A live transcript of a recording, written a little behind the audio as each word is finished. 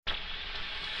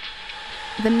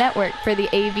the network for the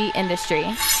AV industry.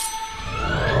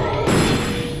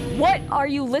 What are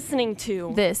you listening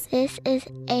to? This is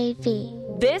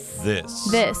AV. This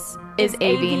is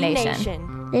AV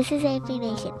Nation. This is AV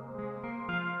Nation.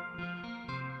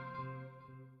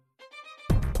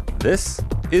 This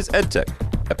is EdTech,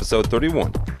 episode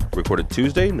 31, recorded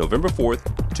Tuesday, November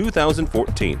 4th,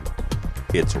 2014.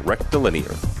 It's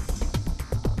Rectilinear.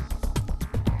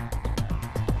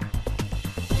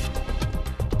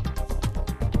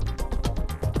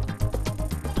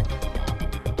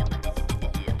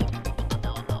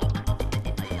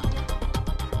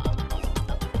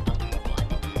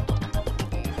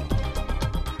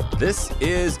 This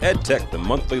is EdTech, the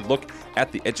monthly look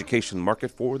at the education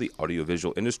market for the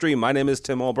audiovisual industry. My name is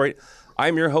Tim Albright.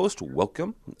 I'm your host.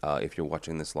 Welcome. If you're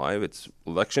watching this live, it's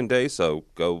election day, so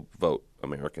go vote,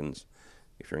 Americans.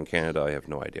 If you're in Canada, I have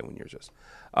no idea when yours is.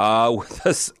 With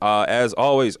us, as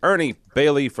always, Ernie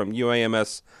Bailey from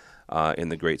UAMS in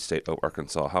the great state of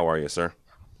Arkansas. How are you, sir?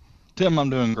 Tim, I'm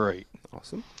doing great.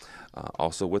 Awesome.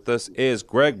 Also with us is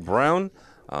Greg Brown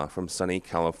from sunny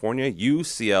California,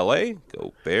 UCLA.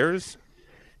 Go Bears.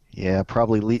 Yeah,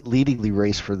 probably leading the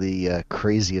race for the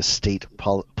craziest state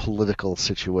political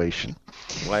situation.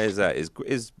 Why is that? Is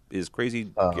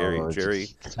crazy Jerry?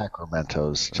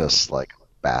 Sacramento's just like a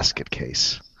basket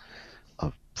case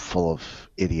full of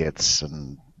idiots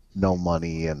and no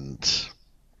money and.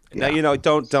 Yeah. Now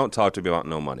don't talk to me about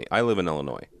no money. I live in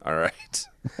Illinois. All right,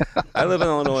 I live in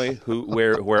Illinois,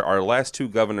 where our last two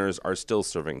governors are still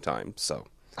serving time. So.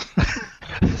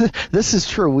 This is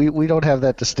true. We don't have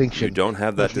that distinction. You don't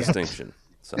have that distinction.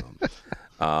 So,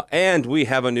 and we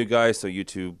have a new guy, so you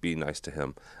two be nice to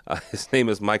him. His name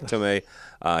is Mike Tomei.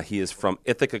 He is from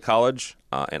Ithaca College,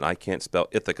 and I can't spell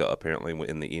Ithaca apparently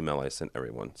in the email I sent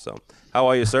everyone. So, how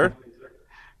are you, sir?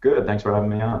 Good. Thanks for having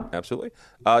me on. Absolutely.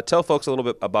 Tell folks a little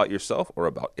bit about yourself or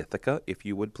about Ithaca, if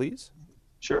you would, please.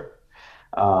 Sure.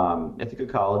 Ithaca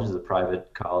College is a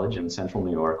private college in central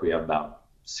New York. We have about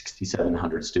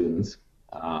 6,700 students.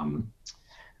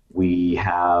 We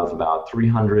have about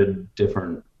 300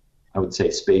 different, I would say,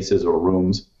 spaces or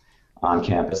rooms on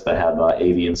campus that have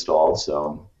AV installed,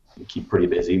 so we keep pretty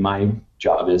busy. My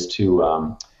job is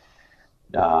to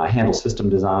handle system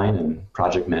design and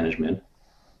project management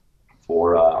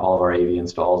for all of our AV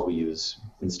installs. We use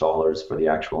installers for the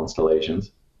actual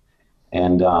installations.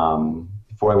 And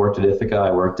before I worked at Ithaca,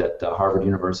 I worked at Harvard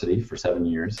University for 7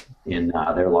 years in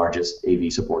their largest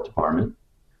AV support department.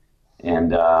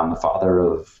 And I'm a father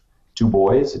of two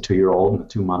boys, a 2-year-old and a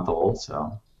 2-month-old,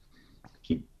 so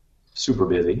keep super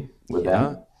busy with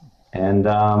them. And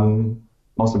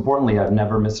most importantly, I've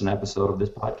never missed an episode of this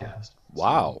podcast.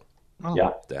 Wow. So,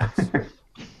 yeah.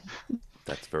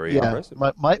 That's very impressive.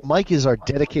 Mike is our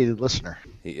dedicated listener.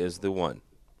 He is the one.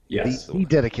 Yes. The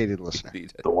dedicated listener.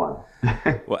 The one.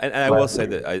 Well, and I will say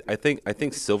that I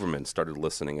think Silverman started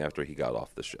listening after he got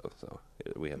off the show. So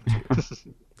we have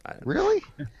two. Really?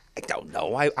 I don't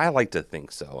know. I like to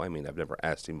think so. I mean, I've never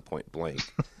asked him point blank.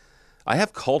 I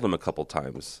have called him a couple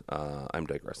times. I'm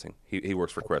digressing. He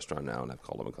works for Crestron now, and I've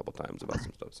called him a couple times about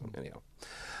some stuff. So anyhow,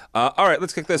 all right,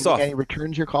 let's kick this off. And he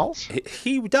returns your calls?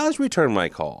 He does return my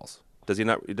calls. Does he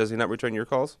not? Does he not return your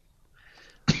calls?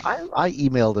 I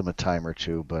emailed him a time or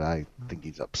two, but I think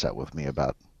he's upset with me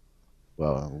about.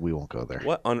 Well, we won't go there.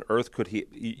 What on earth could he?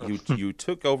 You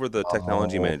took over the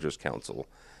Technology Managers Council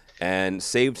and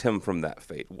saved him from that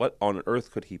fate. What on earth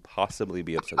could he possibly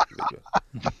be upset with you?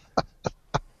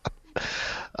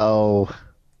 Oh,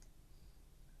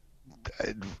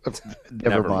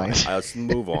 never mind. Let's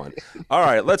move on. All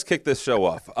right, let's kick this show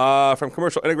off. From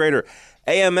Commercial Integrator,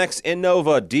 AMX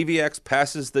Innova DVX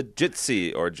passes the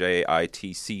JITC or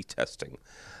JITC testing.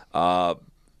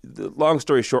 The long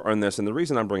story short on this, and the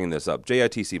reason I'm bringing this up,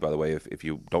 JITC, by the way, if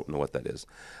you don't know what that is,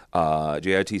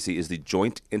 JITC is the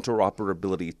Joint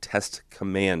Interoperability Test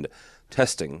Command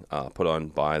testing put on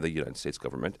by the United States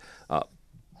government.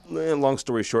 Long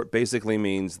story short, basically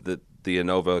means that the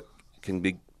Innova can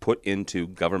be put into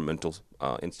governmental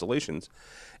installations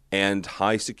and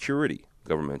high security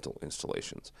governmental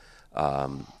installations.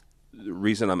 The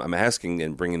reason I'm asking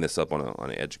and bringing this up on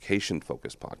an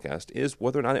education-focused podcast is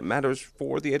whether or not it matters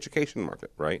for the education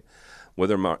market, right?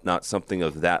 Whether or not something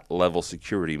of that level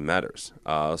security matters.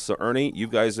 So, Ernie, you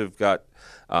guys have got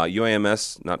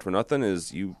UAMS, not for nothing,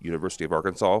 is University of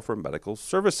Arkansas for Medical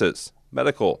Services.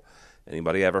 Medical.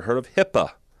 Anybody ever heard of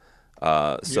HIPAA?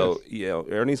 So, yes.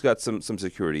 Ernie's got some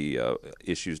security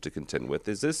issues to contend with.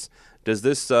 Does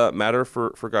this matter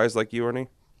for guys like you, Ernie?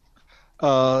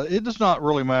 It does not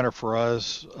really matter for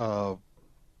us,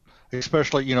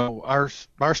 especially, our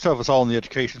stuff is all on the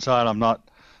education side. I'm not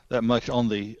that much on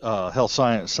the health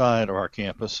science side of our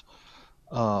campus,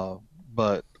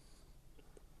 but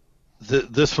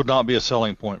this would not be a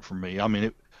selling point for me. I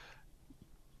mean,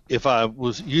 if I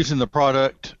was using the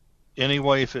product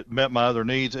anyway, if it met my other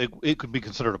needs, it could be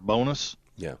considered a bonus.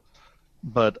 Yeah.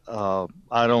 But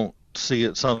I don't see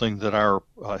it something that our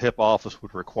HIP office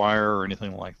would require or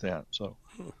anything like that. So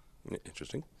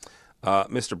Interesting.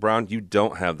 Mr. Brown, you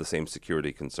don't have the same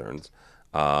security concerns.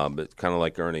 But kind of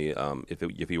like Ernie,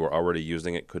 if you were already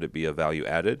using it, could it be a value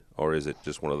added, or is it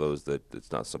just one of those that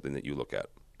it's not something that you look at?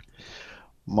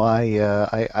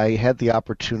 I had the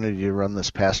opportunity to run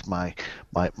this past my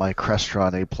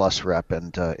Crestron A+ rep,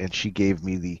 and she gave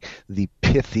me the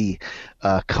pithy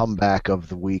comeback of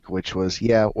the week, which was,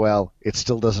 yeah, well, it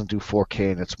still doesn't do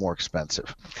 4K and it's more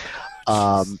expensive.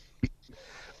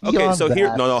 Okay, so that,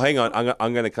 here, no, hang on,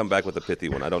 I'm going to come back with a pithy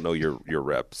one. I don't know your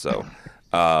rep, so.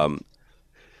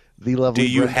 Do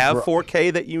you have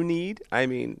 4K that you need? I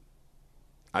mean,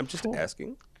 I'm just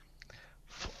asking.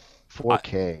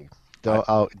 4K.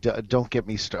 Don't get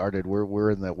me started.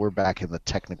 We're back in the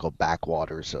technical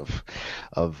backwaters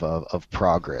of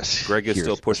progress. Greg is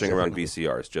still pushing around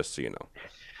VCRs, just so you know.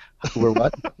 We're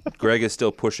what? Greg is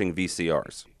still pushing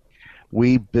VCRs.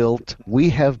 We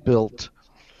have built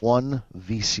one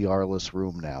VCR-less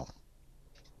room now.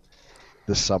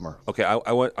 This summer. Okay,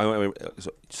 I want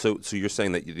so you're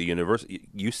saying that the university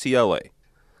UCLA,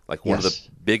 like one of the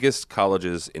biggest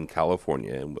colleges in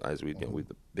California, and as we the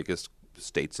biggest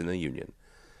states in the union,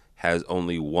 has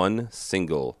only one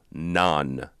single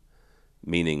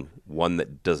meaning one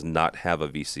that does not have a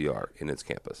VCR in its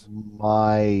campus.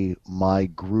 My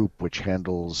group, which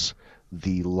handles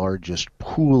the largest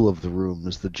pool of the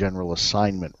rooms, the general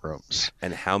assignment rooms.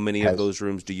 And how many of those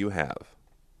rooms do you have?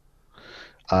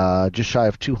 Just shy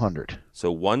of 200.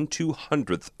 So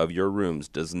 1/200th of your rooms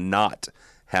does not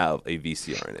have a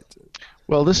VCR in it.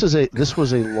 Well, this was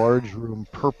a large room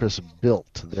purpose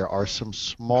built. There are some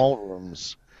small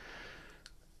rooms.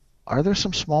 Are there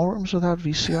some small rooms without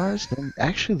VCRs?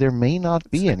 Actually, there may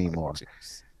not be anymore.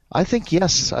 I think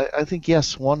yes. I think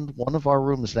yes. One of our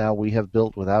rooms now we have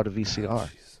built without a VCR.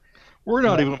 We're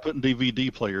not even putting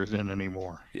DVD players in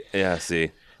anymore. Yeah.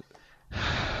 See.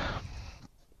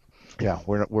 Yeah,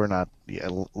 we're not. Yeah,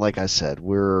 like I said,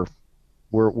 we're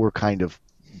kind of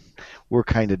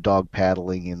dog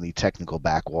paddling in the technical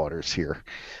backwaters here.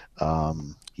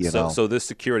 So this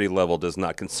security level does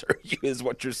not concern you, is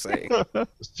what you're saying.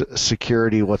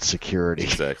 Security? What's security?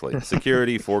 Exactly.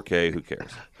 Security, 4K. Who cares?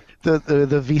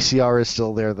 The VCR is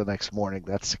still there the next morning.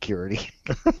 That's security.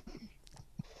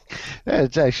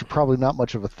 It's actually probably not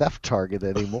much of a theft target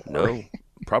anymore. No,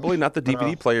 probably not the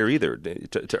DVD player either.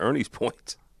 To Ernie's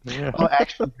point. Yeah. Oh,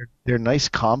 actually, they're nice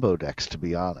combo decks, to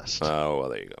be honest. Oh, well,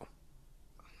 there you go.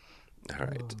 All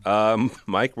right.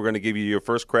 Mike, we're going to give you your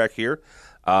first crack here.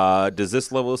 Does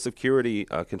this level of security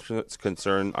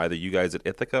concern either you guys at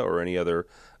Ithaca or any other?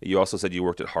 You also said you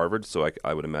worked at Harvard, so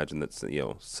I would imagine that's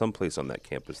someplace on that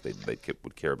campus they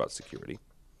would care about security.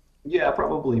 Yeah,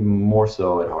 probably more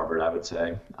so at Harvard, I would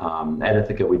say. At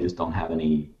Ithaca, we just don't have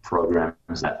any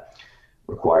programs that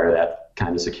require that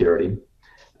kind of security.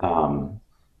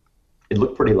 It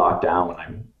looked pretty locked down when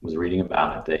I was reading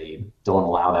about it. They don't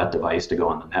allow that device to go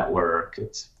on the network.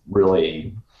 It's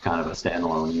really kind of a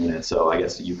standalone unit. So I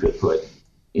guess you could put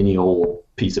any old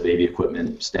piece of AV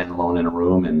equipment standalone in a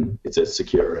room, and it's as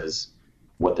secure as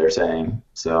what they're saying.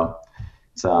 So,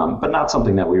 it's, but not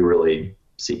something that we really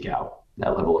seek out,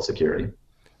 that level of security.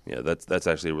 Yeah, that's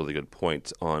actually a really good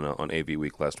point. On AV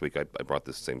Week last week, I brought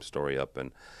this same story up,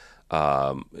 and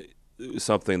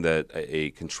something that a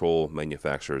control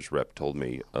manufacturer's rep told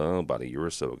me about a year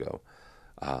or so ago,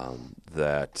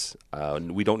 that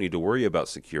we don't need to worry about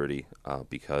security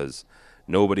because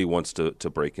nobody wants to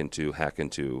hack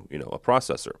into a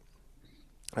processor.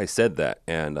 I said that,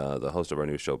 and the host of our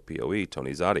new show, POE,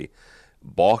 Tony Zotti,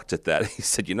 balked at that. He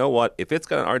said, "You know what? If it's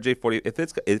got an RJ40, if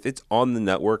it's on the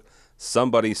network,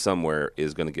 somebody somewhere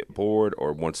is going to get bored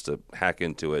or wants to hack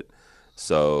into it."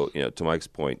 So, to Mike's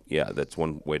point, yeah, that's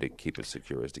one way to keep it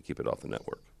secure is to keep it off the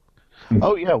network.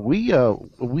 Oh yeah, we were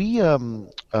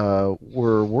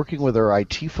working with our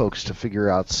IT folks to figure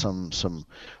out some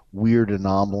weird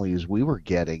anomalies we were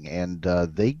getting, and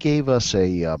they gave us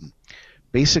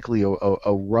basically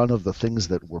a run of the things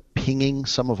that were pinging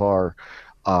some of our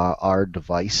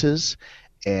devices,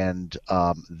 and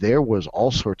there was all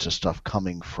sorts of stuff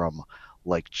coming from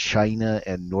like China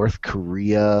and North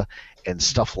Korea and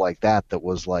stuff like that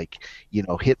was like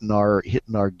hitting our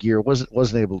gear,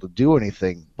 wasn't able to do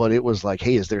anything, but it was like,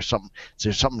 hey, is there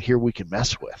something here we can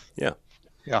mess with? Yeah.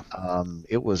 Yeah.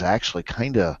 It was actually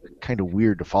kind of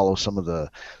weird to follow some of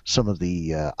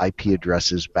the IP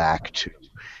addresses back to,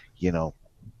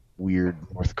 weird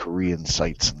North Korean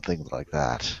sites and things like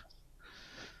that.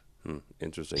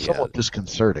 Interesting. Somewhat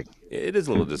disconcerting. It is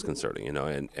a little disconcerting,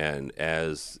 and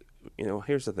as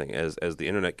here's the thing: as the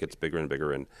internet gets bigger and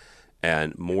bigger,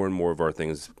 and more of our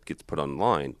things gets put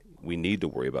online, we need to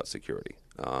worry about security.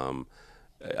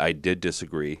 I did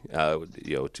disagree,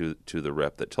 to the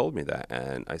rep that told me that,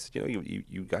 and I said,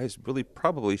 you guys really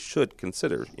probably should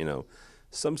consider,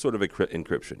 some sort of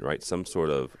encryption, right? Some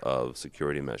sort of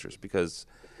security measures, because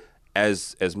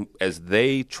as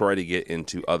they try to get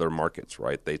into other markets,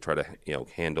 right? They try to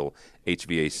handle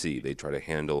HVAC, they try to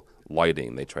handle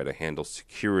lighting, they try to handle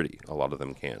security. A lot of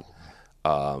them can.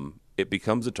 It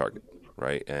becomes a target,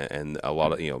 right? And a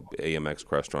lot of AMX,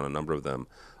 Crestron, a number of them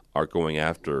are going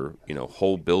after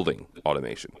whole building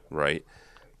automation, right?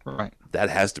 Right. That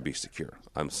has to be secure.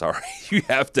 I'm sorry, you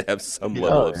have to have some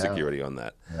level of security on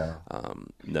that. Yeah.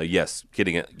 Now, yes,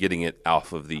 getting it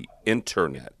off of the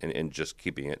internet and just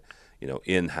keeping it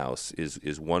in house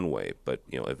is one way, but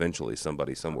eventually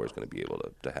somebody somewhere is going to be able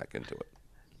to hack into it.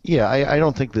 Yeah, I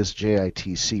don't think this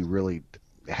JITC really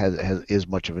is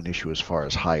much of an issue as far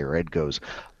as higher ed goes.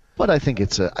 But I think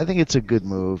it's a good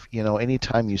move.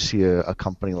 Anytime you see a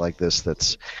company like this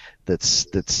that's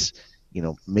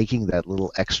making that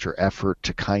little extra effort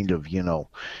to kind of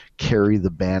carry the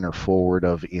banner forward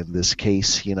of, in this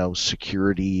case,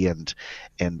 security and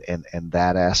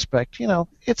that aspect,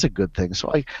 it's a good thing.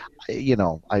 So I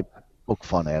poke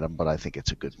fun at them, but I think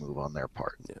it's a good move on their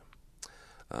part.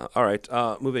 Yeah. All right.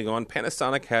 Moving on.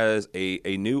 Panasonic has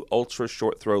a new ultra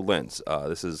short throw lens.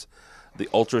 This is the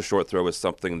ultra short throw is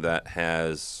something that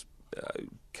has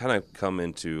kind of come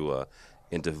into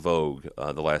vogue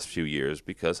the last few years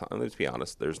because, let's be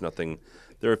honest, there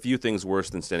are a few things worse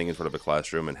than standing in front of a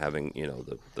classroom and having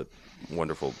the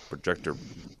wonderful projector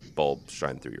bulb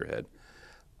shine through your head.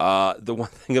 The one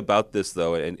thing about this,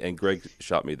 though, and Greg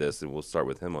shot me this, and we'll start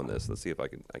with him on this. Let's see if I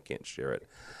can't share it.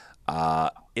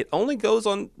 It only goes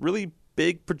on really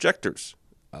big projectors.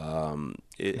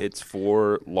 It's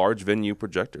for large venue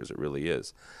projectors. It really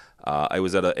is. I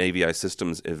was at an AVI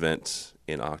Systems event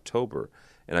in October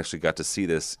and actually got to see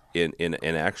this in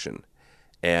action.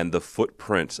 And the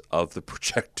footprint of the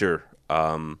projector,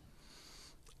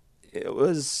 it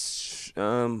was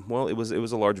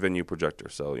a large venue projector.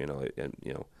 So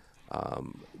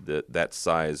that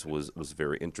size was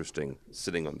very interesting,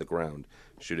 sitting on the ground,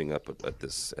 shooting up at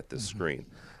this screen.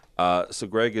 So,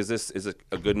 Greg, is it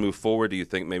a good move forward? Do you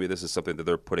think maybe this is something that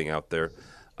they're putting out there,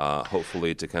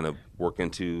 hopefully to kind of work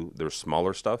into their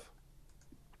smaller stuff?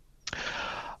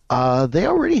 They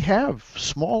already have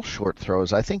small short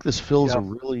throws. I think this fills a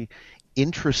really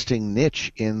interesting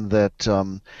niche in that,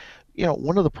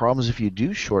 one of the problems if you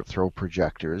do short throw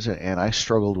projectors, and I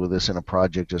struggled with this in a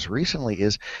project just recently,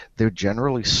 is they're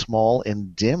generally small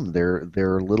and dim. They're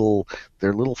little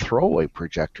throwaway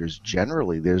projectors.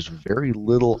 Generally, there's very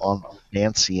little on the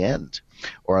fancy end,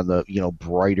 or on the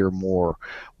brighter, more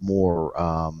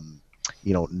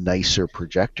nicer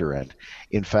projector end.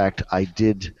 In fact, I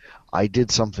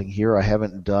did something here I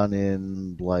haven't done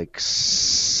in like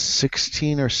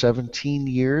 16 or 17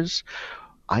 years.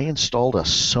 I installed a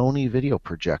Sony video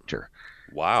projector.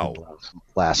 Wow.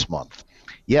 Last month.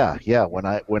 Yeah.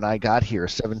 When I got here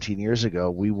 17 years ago,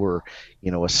 we were,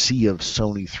 a sea of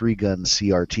Sony 3-gun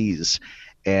CRTs,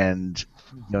 and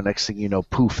next thing you know,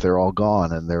 poof, they're all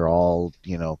gone, and they're all,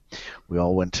 we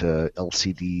all went to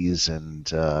LCDs and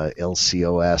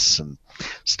LCOS and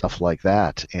stuff like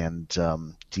that, and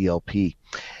DLP,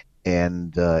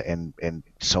 and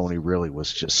Sony really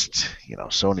was just,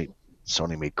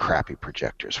 Sony made crappy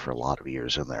projectors for a lot of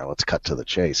years in there. Let's cut to the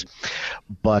chase.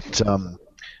 But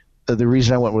the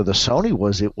reason I went with a Sony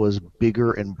was it was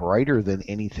bigger and brighter than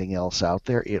anything else out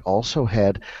there. It also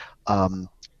had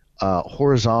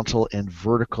horizontal and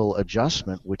vertical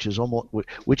adjustment, which is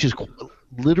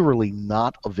literally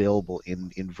not available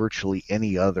in virtually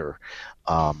any other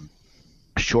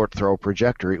short throw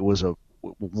projector. It was a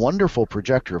wonderful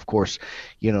projector. Of course,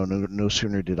 no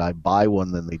sooner did I buy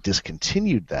one than they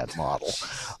discontinued that model.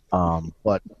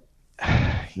 But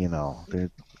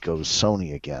there goes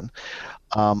Sony again.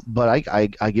 But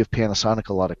I give Panasonic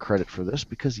a lot of credit for this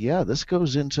because this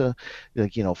goes into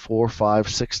 4, 5,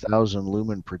 6,000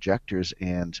 lumen projectors,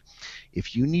 and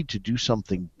if you need to do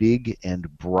something big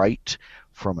and bright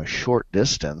from a short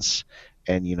distance,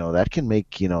 and that can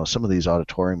make some of these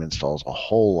auditorium installs a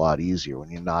whole lot easier when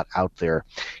you're not out there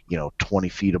 20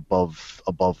 feet above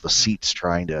the seats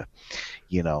trying to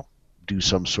do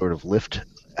some sort of lift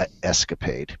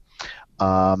escapade.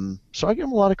 So I give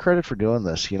them a lot of credit for doing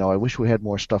this. I wish we had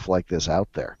more stuff like this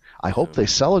out there. I hope they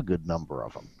sell a good number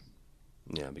of them.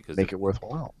 Yeah, because make it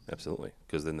worthwhile. Absolutely,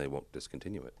 because then they won't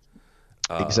discontinue it.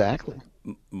 Exactly.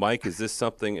 Mike, is this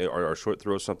something, or short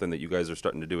throw something that you guys are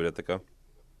starting to do at Ithaca?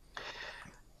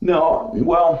 No,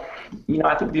 well,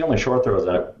 I think the only short throws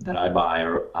that I buy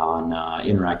are on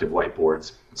interactive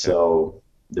whiteboards. Okay. So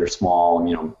they're small,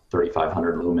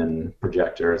 3,500 lumen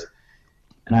projectors.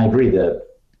 And I agree that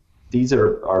these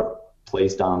are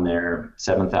placed on their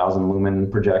 7,000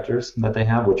 lumen projectors that they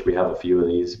have, which we have a few of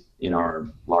these in our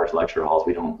large lecture halls.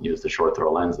 We don't use the short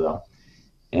throw lens, though.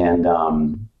 And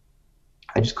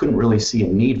I just couldn't really see a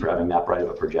need for having that bright of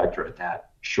a projector at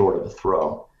that short of a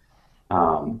throw.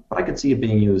 But I could see it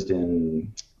being used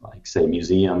in, like, say,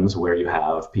 museums where you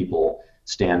have people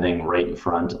standing right in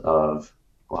front of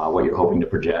what you're hoping to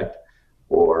project,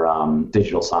 or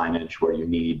digital signage where you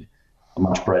need a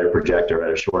much brighter projector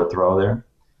at a short throw there.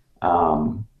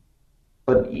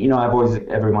 But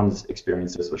everyone's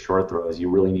experienced this with short throws. You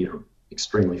really need an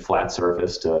extremely flat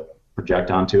surface to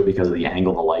project onto because of the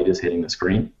angle the light is hitting the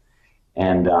screen.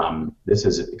 And this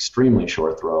is an extremely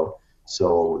short throw.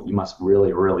 So you must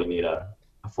really, really need a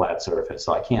flat surface.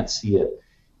 So I can't see it.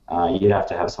 You'd have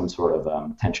to have some sort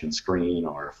of tension screen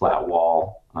or a flat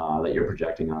wall that you're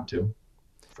projecting onto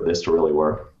for this to really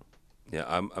work. Yeah,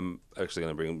 I'm actually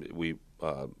going to bring.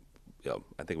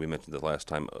 I think we mentioned this last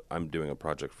time. I'm doing a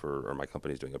project or my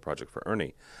company's doing a project for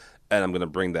Ernie, and I'm going to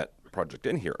bring that project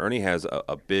in here. Ernie has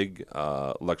a big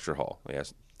lecture hall. He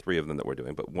has 3 of them that we're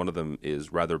doing, but one of them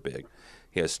is rather big.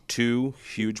 He has 2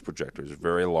 huge projectors,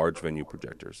 very large venue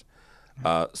projectors.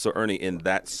 So Ernie, in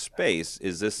that space,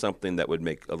 is this something that would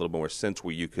make a little more sense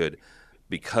where you could,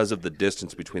 because of the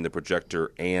distance between the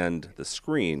projector and the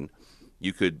screen,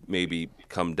 you could maybe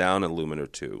come down a lumen or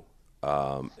 2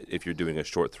 if you're doing a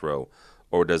short throw,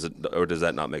 or does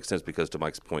that not make sense? Because to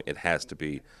Mike's point, it has to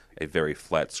be a very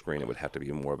flat screen. It would have to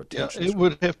be more of a tension screen. It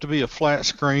would have to be a flat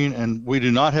screen, and we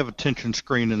do not have a tension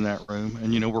screen in that room.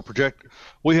 And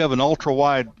we have an ultra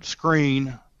wide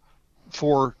screen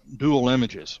for dual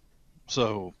images.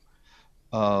 So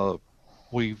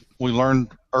we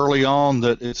learned early on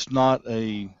that it's not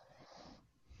a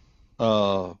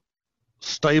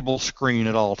stable screen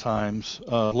at all times.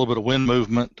 A little bit of wind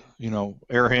movement,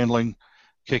 air handling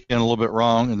kick in a little bit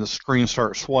wrong, and the screen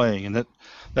starts swaying, and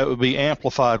that would be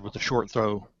amplified with the short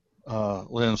throw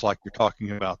lens like you're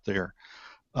talking about there.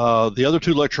 The other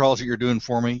 2 lecture halls that you're doing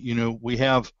for me, we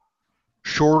have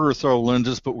shorter throw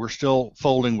lenses, but we're still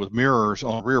folding with mirrors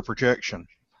on rear projection.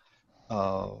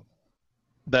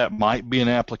 That might be an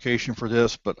application for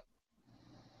this, but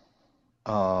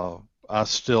I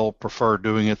still prefer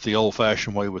doing it the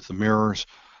old-fashioned way with the mirrors,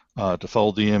 to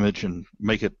fold the image and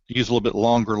use a little bit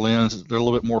longer lens. They're a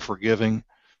little bit more forgiving,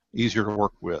 easier to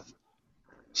work with.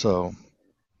 So,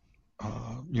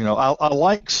 I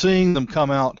like seeing them come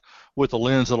out with a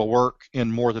lens that'll work in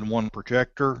more than one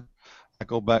projector. I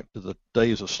go back to the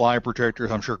days of slide projectors.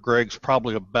 I'm sure Greg's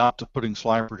probably about to putting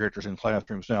slide projectors in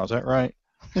classrooms now. Is that right?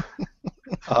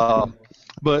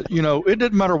 But it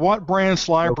didn't matter what brand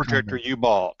slide projector you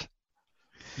bought.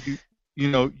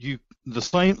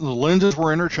 The lenses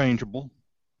were interchangeable,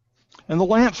 and the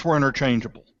lamps were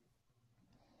interchangeable.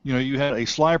 You had a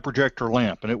slide projector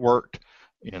lamp, and it worked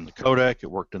in the Kodak, it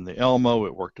worked in the Elmo,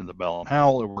 it worked in the Bell and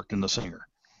Howell, it worked in the Singer,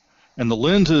 and the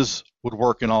lenses would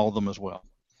work in all of them as well.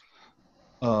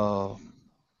 And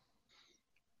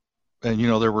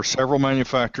there were several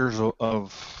manufacturers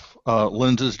of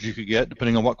lenses you could get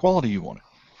depending on what quality you wanted.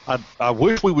 I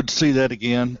wish we would see that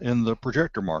again in the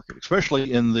projector market,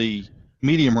 especially in the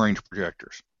medium range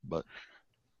projectors. But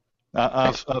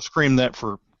I've screamed that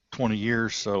for 20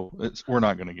 years, so we're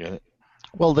not going to get it.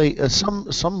 Well,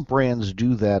 some brands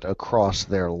do that across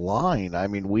their line. I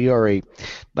mean, we are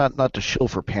not to shill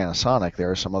for Panasonic. There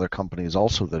are some other companies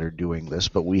also that are doing this,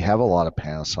 but we have a lot of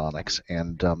Panasonics,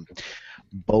 and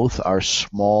both our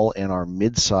small and our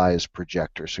mid-size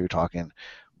projectors. So you're talking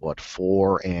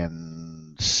 4,000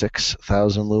 and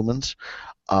 6,000 lumens.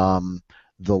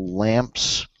 The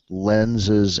lamps,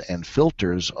 lenses, and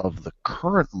filters of the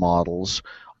current models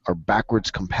are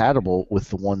backwards compatible with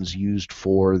the ones used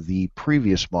for the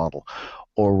previous model,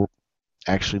 or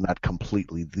actually not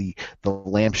completely. The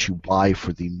lamps you buy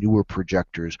for the newer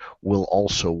projectors will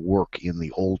also work in the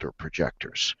older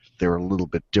projectors. They're a little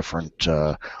bit different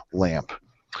lamp.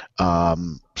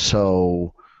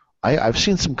 So I've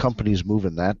seen some companies move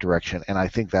in that direction, and I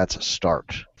think that's a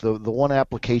start. The one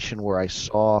application where I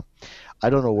saw I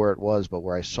don't know where it was, but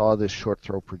where I saw this short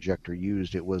throw projector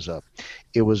used, it was a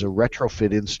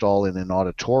retrofit install in an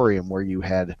auditorium where you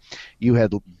had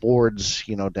boards,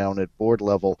 down at board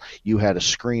level. You had a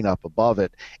screen up above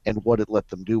it, and what it let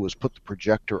them do was put the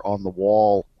projector on the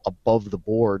wall above the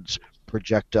boards,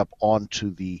 project up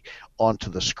onto the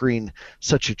screen,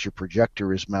 such that your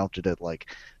projector is mounted at like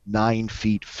 9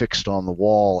 feet fixed on the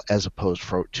wall, as opposed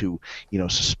to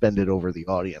suspended over the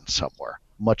audience somewhere.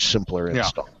 Much simpler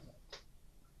install.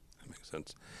 That makes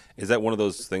sense. Is that one of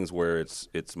those things where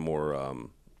it's more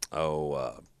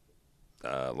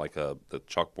like the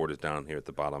chalkboard is down here at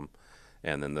the bottom,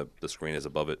 and then the screen is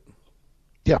above it?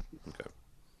 Yeah. Okay.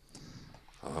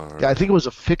 Yeah, I think it was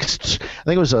a fixed. I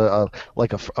think it was a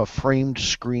framed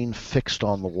screen fixed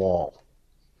on the wall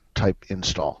type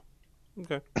install.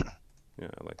 Okay. Yeah,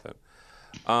 I like that.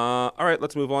 All right,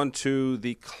 let's move on to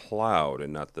the cloud,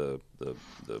 and not the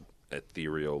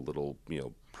ethereal little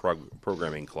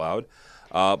programming cloud.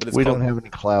 But we don't have any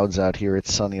clouds out here.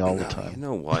 It's sunny all the time. You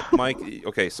know what, Mike?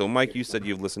 Okay, so Mike, you said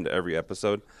you've listened to every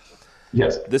episode.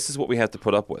 Yes. This is what we have to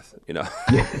put up with,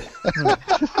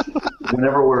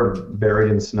 Whenever we're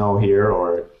buried in snow here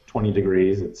or 20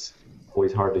 degrees, it's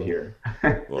always hard to hear.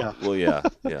 Well, yeah.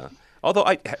 Although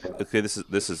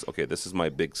this is my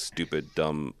big stupid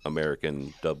dumb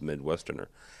American dub Midwesterner.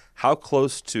 How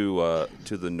close to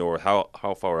the north?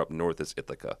 How far up north is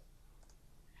Ithaca?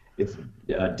 It's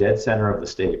dead center of the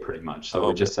state, pretty much. So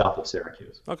we're just south of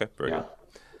Syracuse. Okay, very good.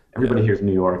 Everybody hears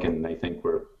New York and they think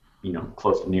we're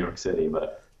close to New York City,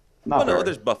 but not. No,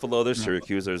 there's Buffalo, there's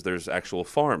Syracuse, there's actual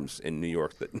farms in New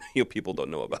York that people don't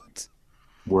know about.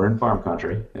 We're in farm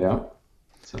country, yeah.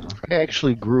 So. I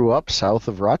actually grew up south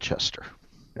of Rochester.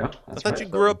 Yeah, I thought you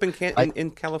grew up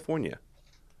in California.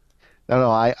 No,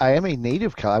 I am a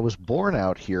native. I was born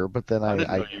out here, but then I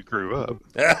didn't know you grew up.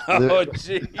 Oh,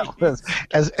 gee.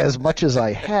 As much as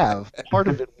I have, part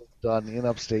of it was done in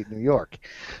upstate New York,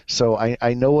 so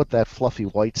I know what that fluffy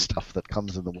white stuff that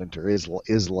comes in the winter is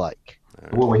like.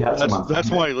 Well, we have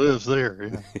that's why he lives there.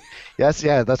 Yeah. Yes,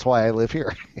 that's why I live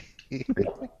here.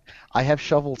 I have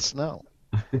shoveled snow.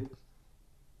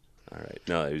 All right.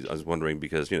 No, I was wondering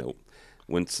because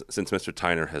since Mr.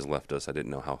 Tyner has left us, I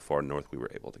didn't know how far north we were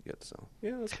able to get. So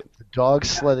yeah, that's good. The dog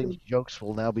sledding jokes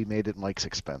will now be made at Mike's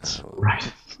expense.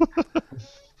 Right.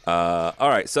 All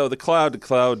right. So the cloud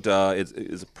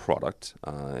is a product.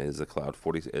 Is a Cloud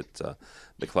 40. It's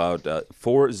the Cloud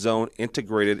 4-zone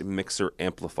integrated mixer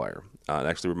amplifier. It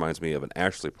actually reminds me of an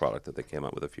Ashley product that they came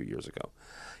out with a few years ago.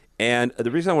 And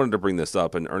the reason I wanted to bring this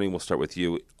up, and Ernie, we'll start with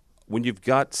you. When you've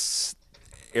got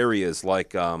areas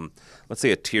like, let's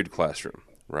say, a tiered classroom,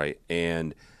 right?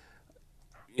 And,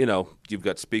 you've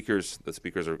got speakers. The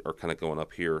speakers are kind of going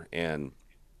up here, and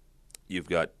you've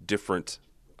got different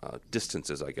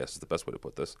distances, I guess is the best way to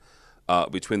put this,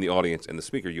 between the audience and the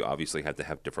speaker. You obviously have to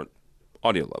have different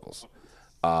audio levels.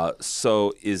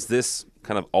 So is this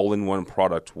kind of all-in-one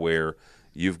product where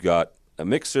you've got a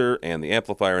mixer and the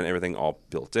amplifier and everything all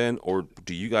built in, or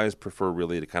do you guys prefer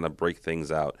really to kind of break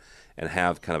things out and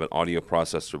have kind of an audio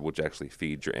processor which actually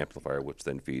feeds your amplifier, which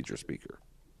then feeds your speaker?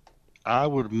 I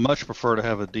would much prefer to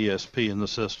have a DSP in the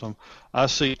system. I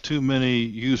see too many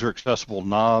user-accessible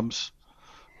knobs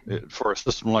for a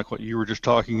system like what you were just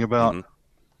talking about.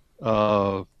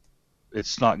 Mm-hmm.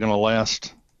 It's not going to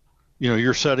last.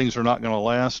 Your settings are not going to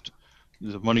last.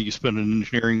 The money you spend in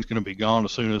engineering is going to be gone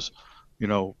as soon as,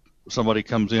 somebody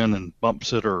comes in and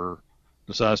bumps it or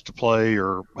decides to play,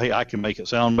 or, hey, I can make it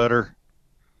sound better.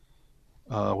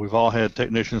 We've all had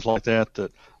technicians like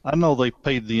that I know they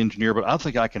paid the engineer, but I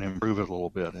think I can improve it a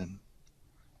little bit and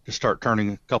just start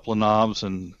turning a couple of knobs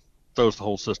and throws the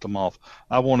whole system off.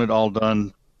 I want it all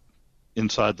done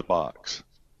inside the box.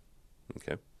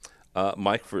 Okay.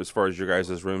 Mike, for as far as your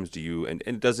guys' rooms, do you,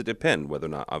 and does it depend whether or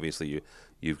not, obviously,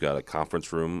 you've got a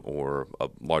conference room or a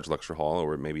large lecture hall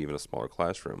or maybe even a smaller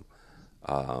classroom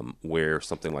where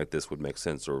something like this would make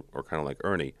sense, or kind of like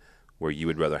Ernie, where you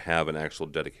would rather have an actual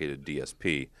dedicated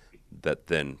DSP that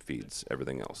then feeds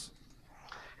everything else?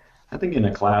 I think in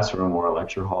a classroom or a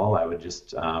lecture hall, I would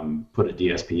just put a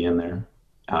DSP in there,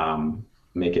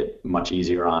 make it much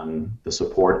easier on the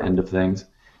support end of things.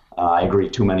 I agree,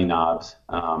 too many knobs.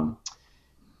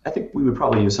 I think we would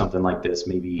probably use something like this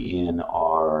maybe in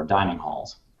our dining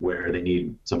halls where they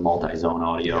need some multi-zone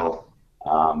audio.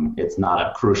 It's not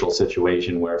a crucial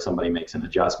situation where if somebody makes an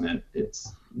adjustment,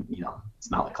 it's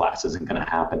not like class isn't going to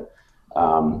happen.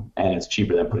 And it's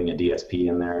cheaper than putting a DSP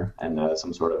in there and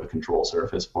some sort of a control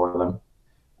surface for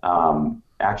them.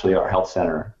 Actually, our health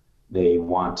center, they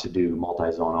want to do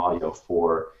multi-zone audio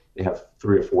they have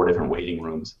 3 or 4 different waiting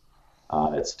rooms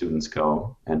that students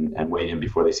go and wait in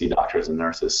before they see doctors and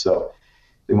nurses. So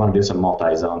they want to do some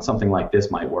multi-zone. Something like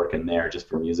this might work in there just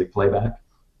for music playback.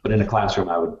 But in a classroom,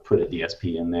 I would put a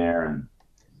DSP in there. And,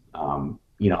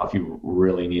 if you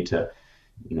really need to,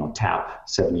 tap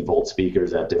 70-volt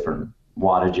speakers at different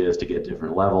wattages to get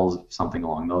different levels, something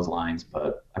along those lines.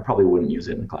 But I probably wouldn't use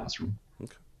it in the classroom.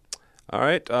 Okay. All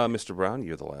right, Mr. Brown,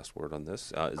 you're the last word on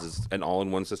this. Is this an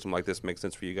all-in-one system like this make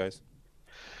sense for you guys?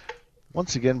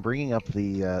 Once again, bringing up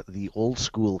the old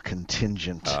school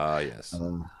contingent. Yes.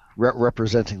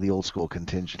 Representing the old school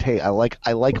contingent. Hey, I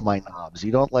like my knobs.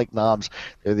 You don't like knobs?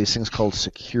 There are these things called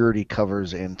security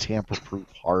covers and tamper-proof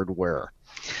hardware.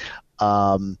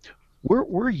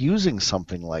 We're using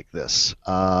something like this.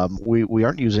 We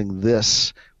aren't using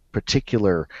this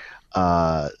particular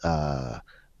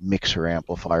mixer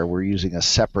amplifier. We're using a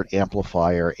separate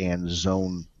amplifier and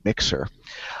zone mixer.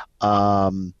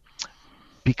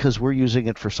 Because we're using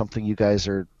it for something you guys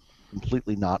are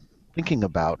completely not thinking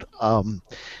about.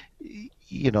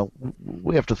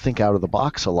 We have to think out of the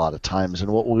box a lot of times, and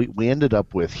what we ended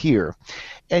up with here,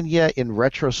 and in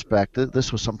retrospect,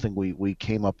 this was something we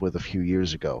came up with a few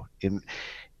years ago.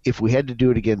 If we had to do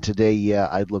it again today,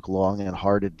 I'd look long and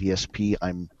hard at DSP.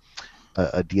 I'm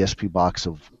a DSP box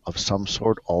of some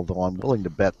sort, although I'm willing to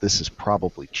bet this is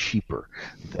probably cheaper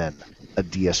than a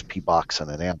DSP box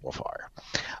and an amplifier.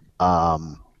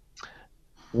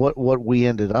 What we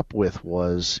ended up with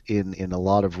was in a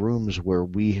lot of rooms where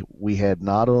we had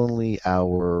not only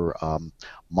our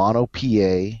mono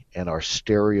PA and our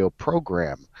stereo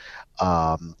program,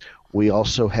 we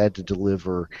also had to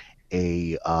deliver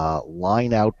a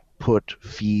line output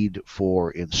feed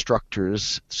for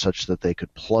instructors such that they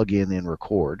could plug in and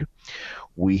record.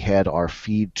 We had our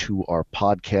feed to our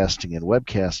podcasting and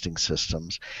webcasting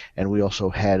systems, and we also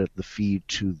had the feed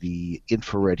to the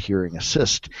infrared hearing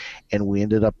assist, and we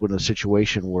ended up in a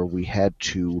situation where we had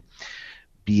to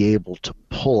be able to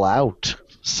pull out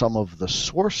some of the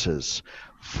sources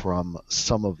from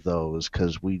some of those,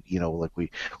 because we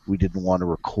didn't want to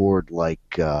record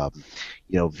VCR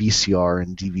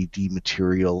and DVD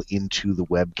material into the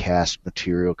webcast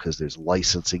material because there's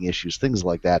licensing issues, things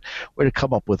like that. We had to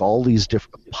come up with all these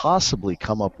different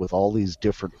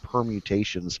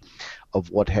permutations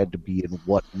of what had to be in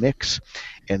what mix,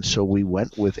 and so we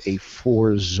went with a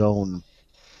 4-zone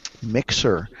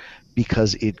mixer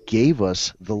because it gave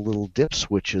us the little dip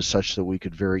switches such that we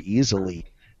could very easily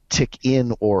tick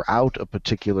in or out a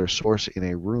particular source in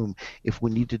a room if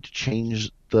we needed to change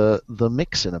the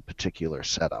mix in a particular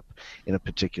setup, in a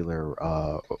particular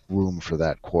room for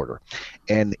that quarter.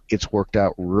 And it's worked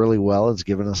out really well. It's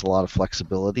given us a lot of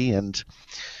flexibility and,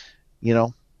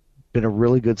 been a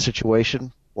really good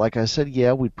situation. Like I said,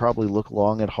 we'd probably look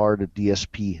long and hard at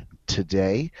DSP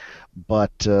today,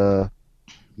 but,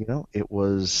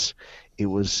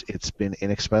 it's been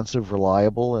inexpensive,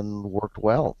 reliable, and worked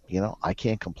well. I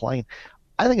can't complain.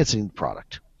 I think it's a neat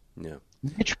product. Yeah.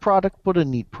 Niche product, but a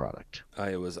neat product.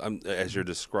 As you're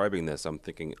describing this, I'm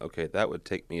thinking, okay, that would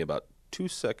take me about 2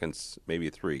 seconds, maybe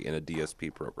 3, in a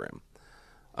DSP program.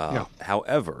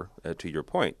 However, to your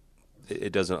point,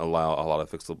 it doesn't allow a lot of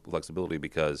flexibility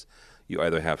because you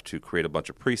either have to create a bunch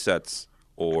of presets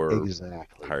or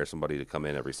hire somebody to come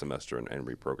in every semester and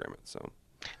reprogram it. So.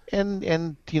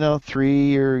 And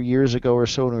 3 years ago or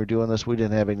so when we were doing this, we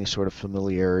didn't have any sort of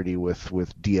familiarity with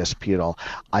DSP at all.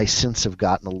 I since have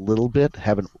gotten a little bit.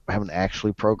 Haven't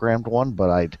actually programmed one, but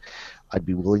I'd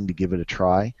be willing to give it a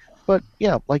try. But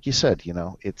like you said,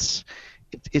 it's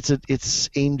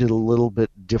aimed at a little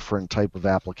bit different type of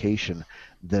application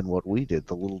than what we did.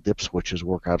 The little dip switches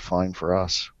work out fine for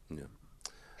us. Yeah.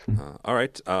 All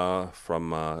right.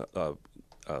 From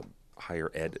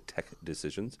higher ed tech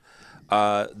decisions.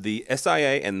 The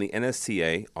SIA and the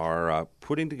NSCA are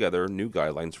putting together new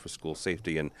guidelines for school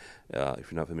safety. And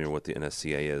if you're not familiar with what the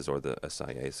NSCA is, or the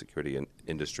SIA, Security and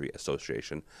Industry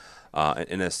Association, and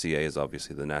NSCA is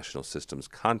obviously the National Systems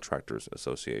Contractors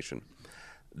Association.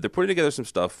 They're putting together some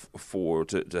stuff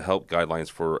to help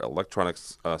guidelines for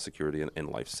electronics security and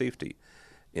life safety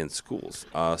in schools.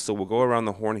 So we'll go around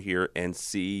the horn here and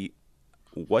see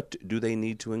what do they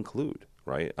need to include.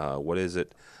 Right? What is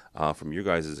it from your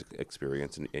guys'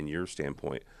 experience and your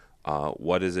standpoint?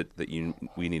 What is it that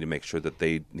we need to make sure that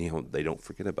they don't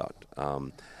forget about?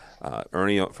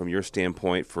 Ernie, from your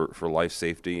standpoint for life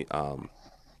safety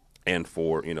and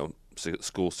for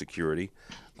school security,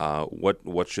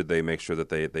 what should they make sure that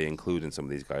they include in some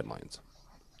of these guidelines?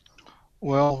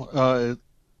 Well,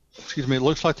 it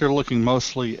looks like they're looking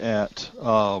mostly at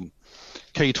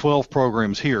K-12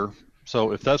 programs here.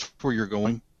 So if that's where you're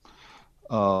going.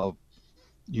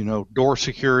 door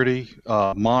security,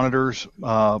 monitors.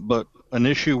 But an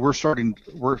issue we're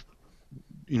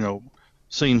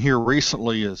seeing here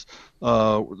recently is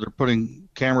they're putting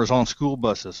cameras on school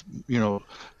buses,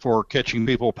 for catching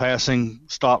people passing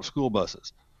stopped school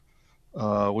buses.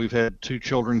 We've had 2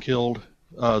 children killed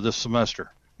this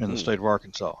semester in the state of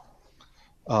Arkansas.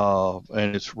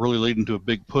 And it's really leading to a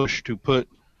big push to put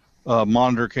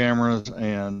monitor cameras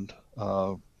and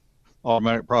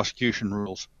automatic prosecution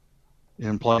rules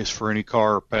in place for any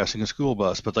car passing a school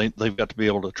bus. But they've got to be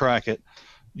able to track it.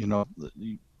 You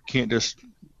can't just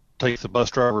take the bus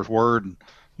driver's word and,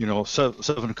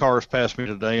 7 cars passed me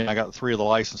today and I got 3 of the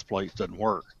license plates. Doesn't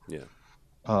work. Yeah.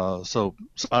 So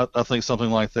I think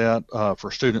something like that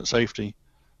for student safety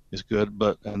is good.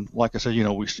 And like I said,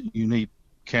 you need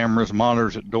cameras,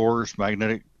 monitors at doors,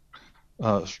 magnetic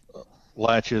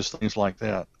latches, things like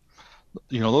that.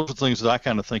 Those are things that I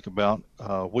kind of think about.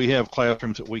 We have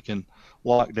classrooms that we can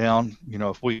lock down.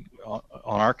 If we on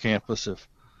our campus, if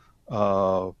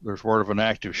there's word of an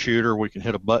active shooter, we can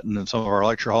hit a button in some of our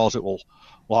lecture halls. It will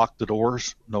lock the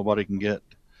doors. Nobody can get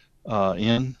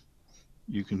in.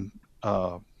 You can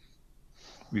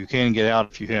get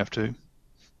out if you have to,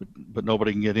 but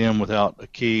nobody can get in without a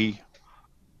key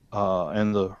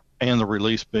and the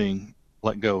release being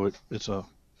let go.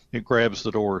 It grabs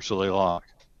the door, so they lock.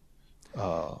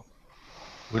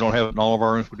 We don't have it in all of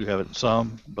our rooms. We do have it in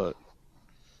some, but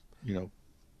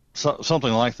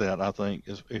something like that, I think,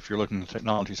 is if you're looking at the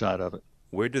technology side of it.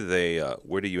 Where do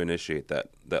you initiate that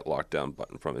lockdown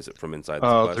button from? Is it from inside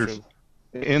the classroom?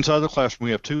 Inside the classroom,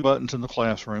 we have 2 buttons in the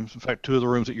classrooms. In fact, 2 of the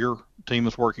rooms that your team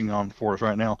is working on for us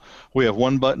right now, we have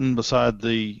 1 button beside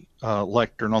the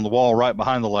lectern on the wall right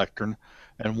behind the lectern,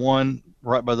 and 1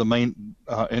 right by the main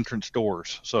entrance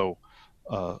doors. So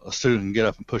a student can get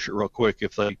up and push it real quick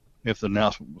if the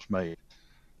announcement was made.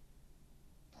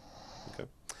 Okay.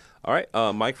 All right,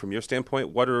 Mike. From your standpoint,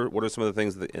 what are some of the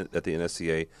things that the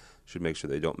NSCA should make sure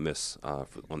they don't miss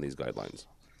on these guidelines?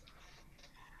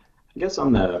 I guess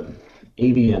on the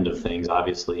AV end of things,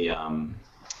 obviously,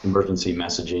 emergency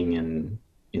messaging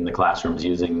in the classrooms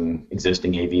using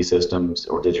existing AV systems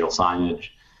or digital signage,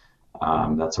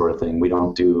 that sort of thing. We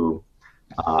don't do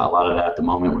a lot of that at the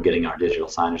moment. We're getting our digital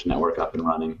signage network up and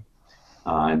running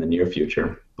in the near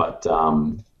future. But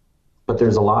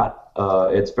there's a lot.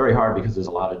 It's very hard because there's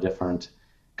a lot of different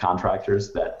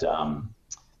contractors that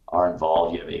are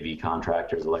involved. You have AV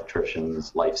contractors,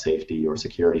 electricians, life safety or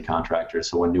security contractors.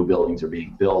 So when new buildings are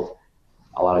being built,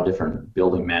 a lot of different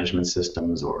building management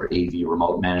systems or AV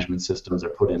remote management systems are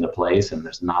put into place, and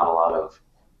there's not a lot of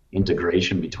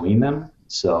integration between them.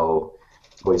 So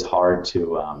it's always hard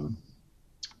to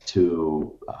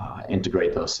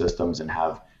integrate those systems and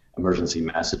have emergency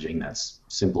messaging that's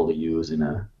simple to use in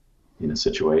a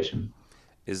situation.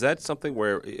 Is that something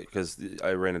where, because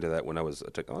I ran into that when I was a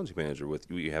technology manager,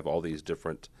 you have all these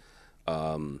different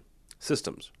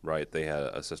systems, right? They had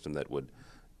a system that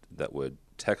would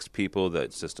text people,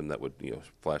 that system that would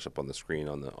flash up on the screen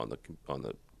on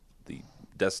the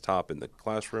desktop in the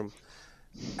classroom.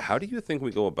 How do you think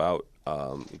we go about?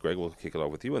 Greg, we'll kick it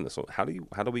off with you on this one. How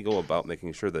do we go about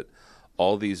making sure that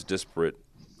all these disparate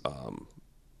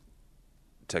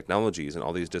technologies and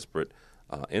all these disparate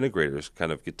integrators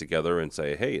kind of get together and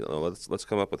say, hey, let's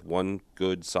come up with one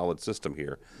good solid system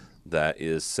here that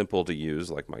is simple to use,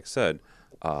 like Mike said,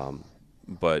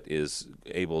 but is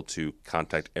able to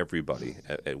contact everybody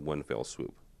at one fell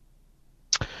swoop?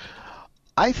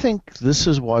 I think this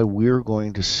is why we're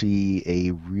going to see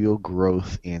a real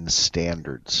growth in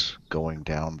standards going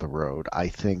down the road. I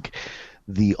think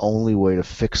the only way to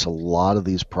fix a lot of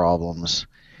these problems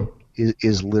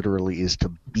is literally to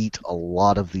beat a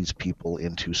lot of these people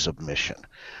into submission.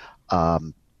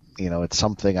 It's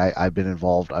something I've been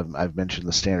involved. I've mentioned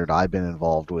the standard. I've been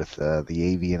involved with the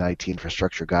AV and IT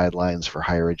infrastructure guidelines for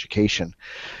higher education,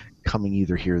 coming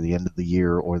either here the end of the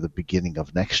year or the beginning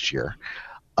of next year.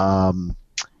 And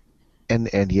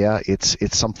yeah,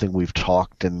 it's something we've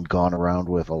talked and gone around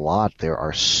with a lot. There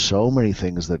are so many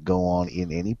things that go on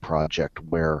in any project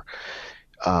where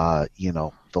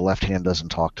the left hand doesn't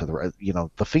talk to the right,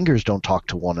 the fingers don't talk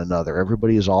to one another.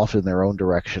 Everybody is off in their own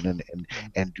direction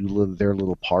and do their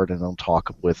little part and don't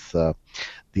talk with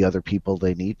the other people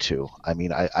they need to. I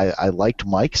mean, I liked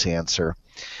Mike's answer,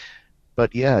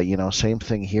 but yeah, same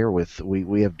thing here with,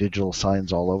 we have digital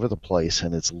signs all over the place,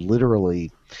 and it's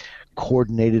literally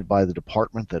coordinated by the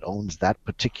department that owns that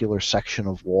particular section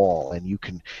of wall, and you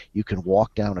can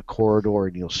walk down a corridor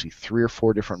and you'll see 3 or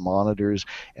 4 different monitors,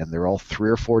 and they're all 3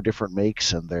 or 4 different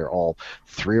makes, and they're all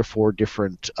 3 or 4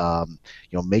 different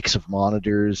makes of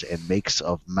monitors and makes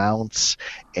of mounts,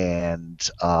 and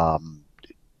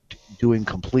doing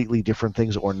completely different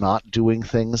things or not doing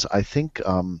things. I think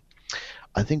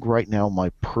right now my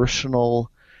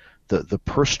the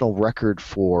personal record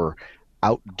for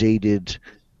outdated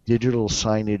digital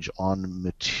signage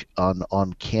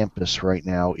on campus right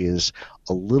now is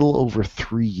a little over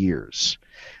 3 years.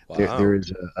 Wow. There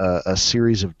is a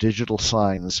series of digital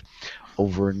signs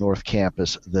over in North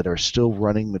Campus that are still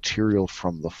running material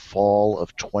from the fall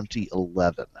of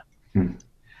 2011.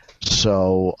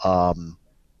 So,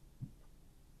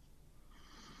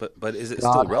 but is it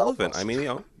still relevant? I mean,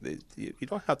 you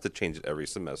don't have to change it every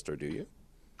semester, do you?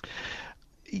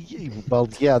 Well,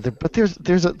 yeah, but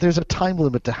there's a time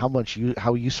limit to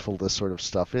how useful this sort of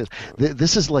stuff is.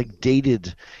 This is like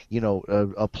dated,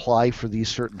 apply for these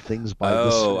certain things by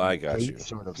this I got date you.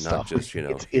 sort of Not stuff. just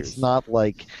It's not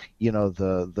like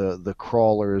the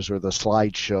crawlers or the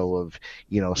slideshow of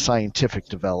scientific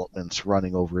developments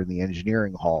running over in the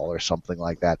engineering hall or something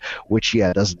like that, which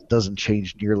doesn't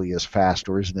change nearly as fast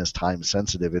or isn't as time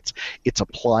sensitive. It's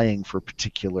applying for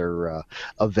particular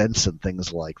events and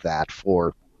things like that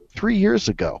for 3 years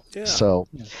ago. Yeah. So,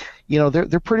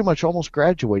 they're pretty much almost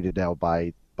graduated now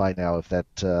by now if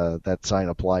that sign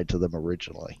applied to them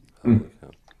originally. All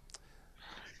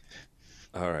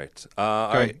right. Okay.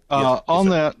 All right. On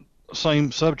that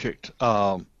same subject,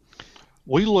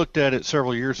 we looked at it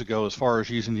several years ago as far as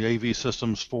using the AV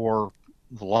systems for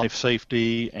the life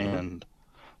safety and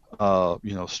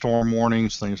storm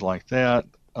warnings, things like that.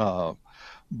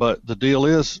 But the deal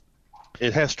is,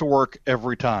 it has to work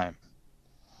every time.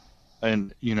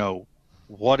 And,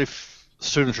 what if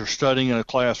students are studying in a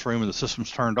classroom and the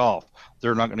system's turned off?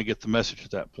 They're not going to get the message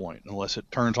at that point unless it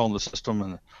turns on the system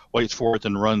and waits for it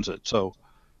and runs it. So,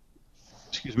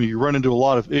 you run into a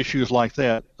lot of issues like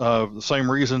that. The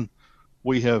same reason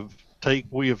we have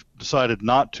decided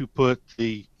not to put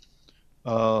the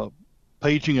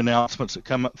paging announcements that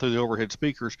come up through the overhead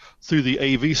speakers through the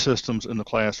AV systems in the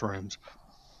classrooms.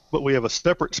 But we have a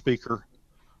separate speaker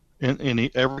in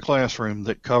every classroom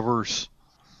that covers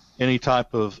any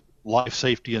type of life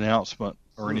safety announcement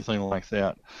or anything like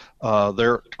that.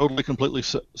 They're totally, completely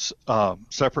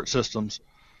separate systems,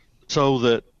 so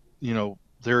that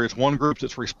there is one group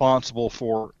that's responsible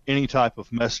for any type of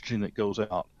messaging that goes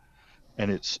out,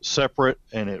 and it's separate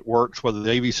and it works whether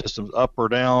the AV system's up or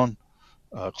down,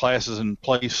 classes in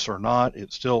place or not.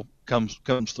 It still comes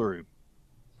through.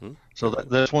 So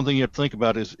that's one thing you have to think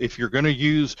about is if you're going to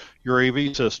use your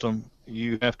AV system,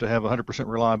 you have to have 100%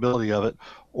 reliability of it,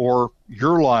 or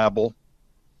you're liable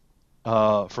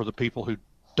for the people who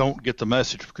don't get the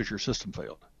message because your system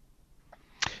failed.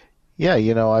 Yeah,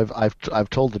 I've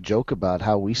told the joke about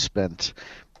how we spent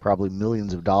probably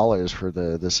millions of dollars for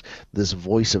this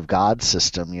voice of God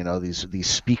system, these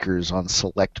speakers on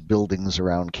select buildings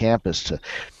around campus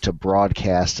to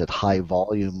broadcast at high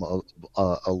volume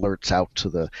alerts out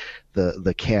to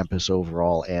the campus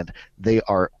overall, and they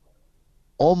are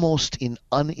almost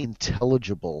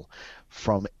unintelligible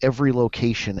from every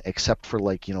location except for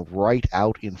right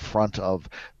out in front of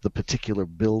the particular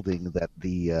building that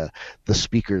the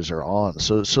speakers are on.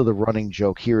 So the running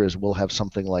joke here is we'll have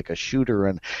something like a shooter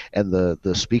and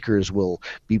the speakers will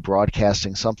be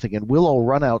broadcasting something, and we'll all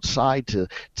run outside to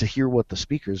hear what the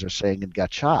speakers are saying and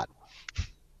got shot.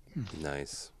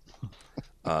 Nice.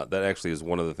 That actually is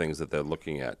one of the things that they're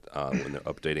looking at when they're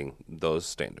updating those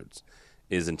standards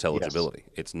is intelligibility.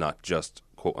 Yes. It's not just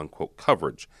quote unquote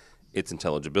coverage. It's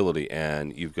intelligibility,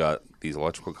 and you've got these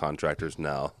electrical contractors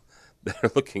now that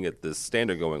are looking at this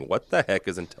standard going, what the heck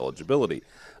is intelligibility?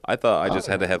 I thought I just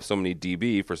had to have so many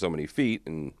dB for so many feet,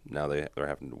 and now they're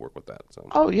having to work with that. So.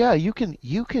 Oh, yeah, you can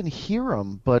hear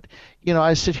them, but,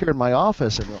 I sit here in my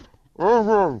office and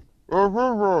go,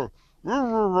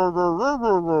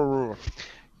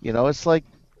 it's like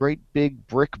great big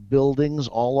brick buildings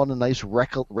all on a nice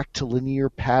rectilinear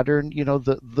pattern.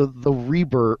 The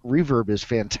reverb is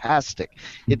fantastic.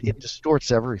 It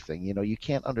distorts everything. You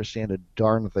can't understand a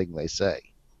darn thing they say.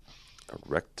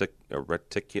 What did you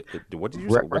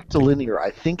say? Rectilinear. I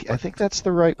think that's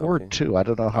the right word too. I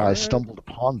don't know how I stumbled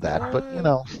upon that, but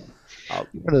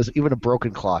even a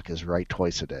broken clock is right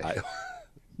twice a day.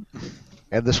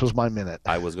 And this was my minute.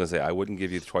 I was going to say I wouldn't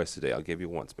give you twice a day. I'll give you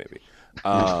once maybe.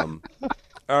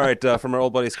 All right, from our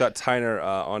old buddy Scott Tyner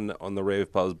on the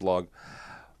Rave Pubs blog,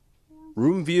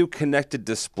 Room View connected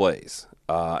displays,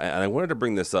 and I wanted to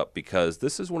bring this up because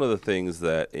this is one of the things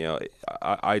that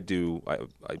I do.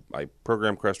 I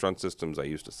program Crestron systems. I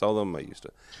used to sell them. I used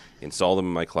to install them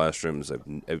in my classrooms. I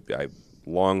have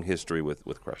long history with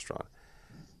Crestron.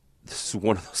 This is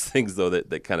one of those things though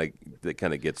that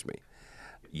kind of gets me.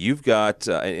 you've got,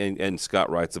 and Scott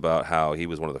writes about how he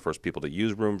was one of the first people to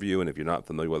use RoomView, and if you're not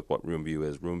familiar with what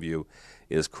RoomView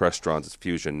is Crestron's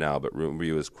Fusion now, but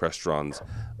RoomView is Crestron's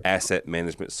asset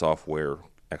management software.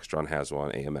 Extron has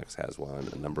one, AMX has one,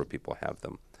 a number of people have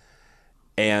them.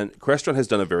 And Crestron has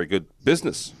done a very good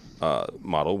business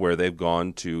model where they've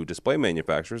gone to display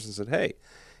manufacturers and said, hey,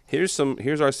 here's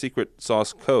our secret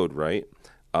sauce code, right?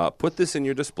 Put this in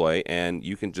your display, and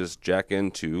you can just jack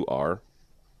into our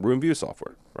RoomView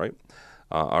software, right?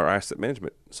 Our asset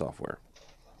management software,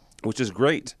 which is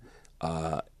great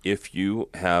if you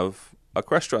have a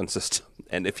Crestron system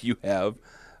and if you have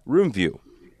RoomView.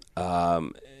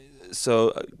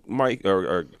 So, Mike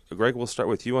or Greg, we'll start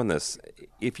with you on this.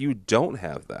 If you don't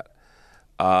have that,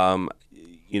 or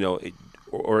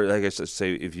I guess I should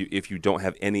say, if you don't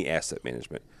have any asset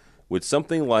management, would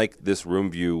something like this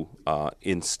RoomView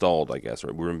installed, I guess, or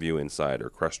RoomView Inside or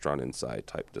Crestron Inside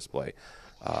type display,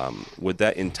 would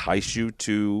that entice you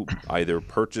to either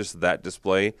purchase that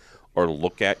display or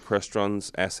look at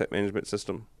Crestron's asset management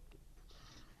system?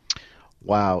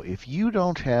 Wow, if you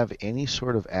don't have any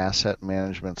sort of asset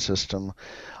management system,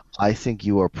 I think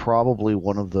you are probably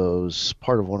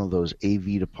part of one of those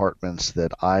AV departments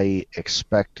that I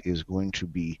expect is going to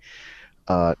be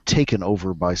taken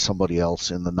over by somebody else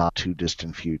in the not too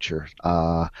distant future.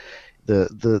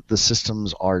 The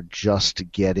systems are just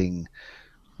getting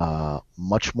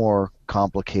much more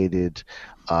complicated.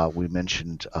 We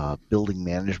mentioned building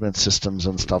management systems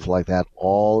and stuff like that.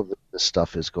 All of this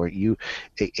stuff is going.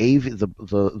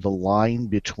 The line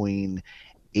between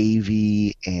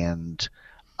AV and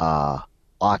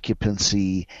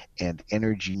occupancy and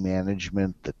energy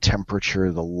management, the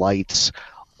temperature, the lights.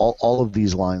 All of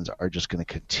these lines are just going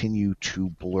to continue to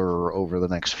blur over the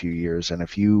next few years. And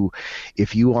if you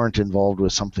aren't involved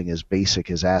with something as basic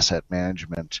as asset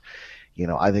management,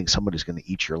 I think somebody's going to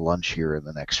eat your lunch here in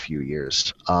the next few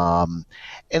years. And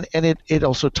it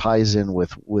also ties in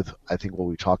with I think what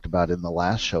we talked about in the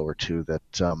last show or two, that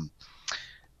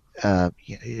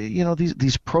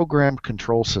these programmed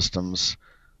control systems,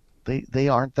 they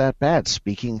aren't that bad.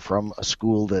 Speaking from a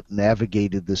school that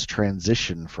navigated this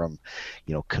transition from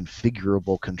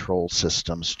configurable control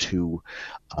systems to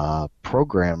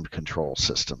programmed control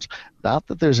systems. Not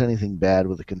that there's anything bad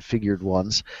with the configured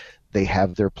ones. They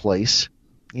have their place,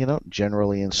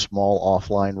 generally in small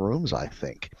offline rooms, I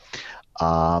think.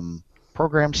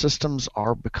 Program systems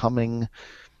are becoming,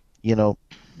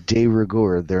 de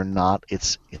rigueur. They're not.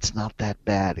 It's not that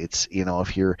bad. It's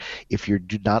if you're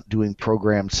not doing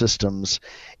programmed systems,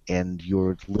 and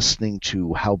you're listening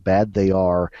to how bad they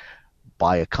are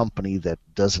by a company that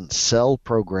doesn't sell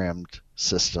programmed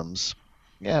systems,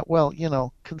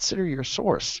 consider your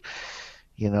source.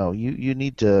 You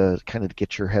need to kind of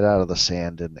get your head out of the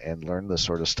sand and learn this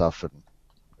sort of stuff and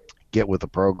get with the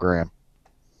program.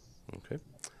 Okay.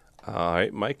 All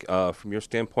right, Mike, from your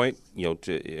standpoint,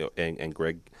 and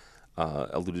Greg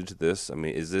alluded to this. I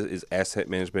mean, is asset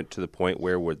management to the point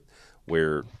where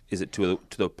is it to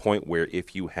the point where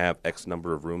if you have X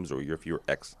number of rooms or if you're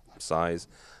X size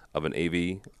of an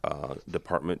AV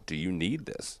department, do you need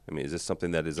this? I mean, is this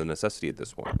something that is a necessity at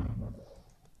this point?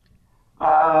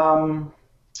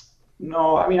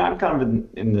 No, I mean, I'm kind of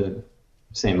in the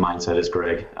same mindset as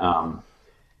Greg. That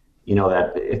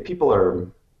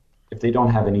if they don't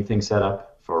have anything set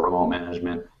up for remote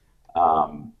management,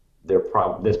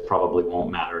 this probably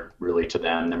won't matter really to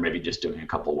them. They're maybe just doing a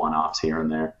couple one-offs here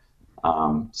and there,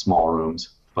 small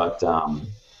rooms. But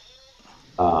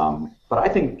I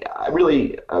think I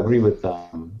really agree with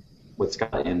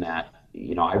Scott in that,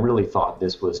 I really thought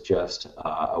this was just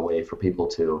a way for people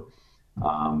to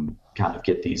kind of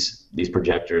get these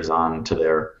projectors onto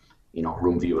their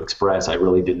RoomView Express. I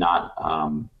really did not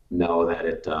know that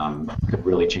it could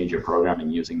really change your programming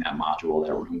using that module,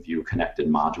 that RoomView connected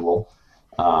module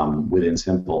within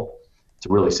Simple, to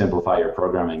really simplify your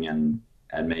programming and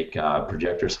make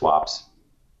projector swaps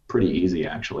pretty easy,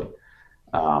 actually.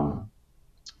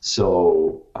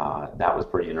 So that was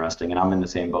pretty interesting, and I'm in the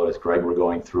same boat as Greg. We're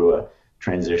going through a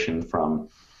transition from,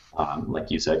 like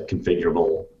you said,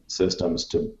 configurable systems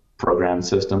to programmed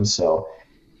systems. So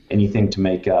anything to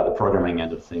make the programming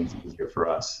end of things easier for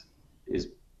us is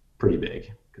pretty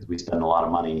big, because we spend a lot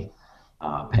of money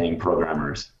paying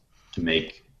programmers to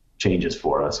make changes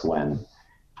for us. When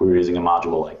if we were using a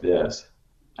module like this,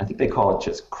 I think they call it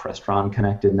just Crestron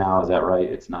connected now. Is that right?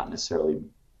 It's not necessarily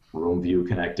RoomView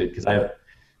connected, because I have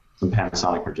some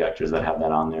Panasonic projectors that have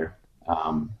that on there.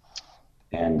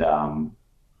 And I'm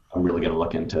really going to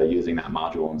look into using that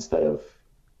module instead of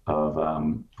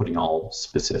putting all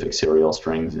specific serial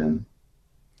strings in.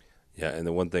 Yeah, and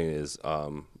the one thing is,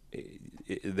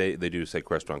 they do say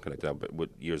Crestron connected now, but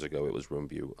years ago it was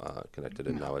RoomView connected,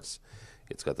 and now it's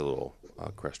got the little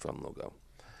Crestron logo.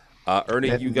 Ernie,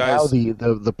 and you guys.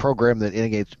 Now the program that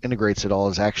integrates it all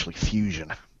is actually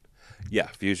Fusion. Yeah,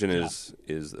 Fusion is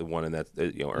the one, and that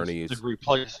Ernie is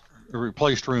replaced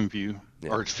RoomView, Yeah.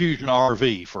 or it's Fusion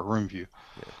RV for RoomView.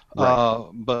 Right.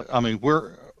 But I mean,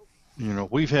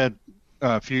 we've had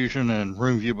Fusion and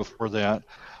RoomView before that,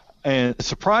 and it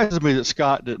surprises me that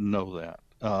Scott didn't know that.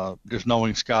 Just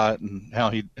knowing Scott and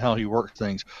how he worked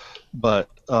things, but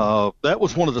that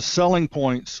was one of the selling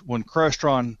points when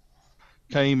Crestron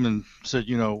came and said,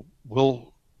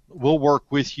 we'll work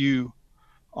with you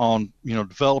on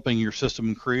developing your system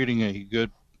and creating a good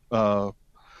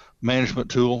management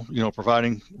tool,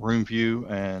 providing RoomView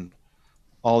and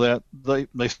all that.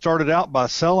 They started out by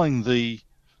selling the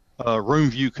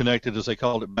RoomView connected, as they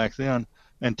called it back then,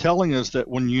 and telling us that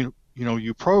when you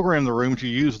program the rooms, you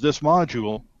use this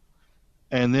module,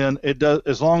 and then it does,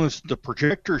 as long as the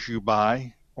projectors you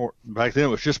buy, or back then it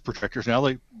was just projectors. Now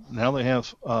they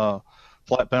have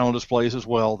flat panel displays as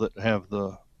well that have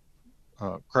the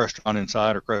Crestron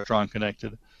inside or Crestron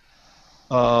connected.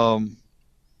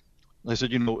 They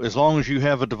said, as long as you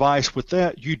have a device with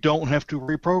that, you don't have to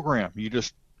reprogram. You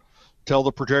just tell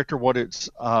the projector what its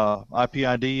IP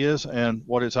ID is and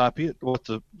what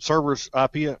the server's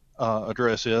IP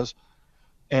address is,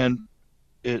 and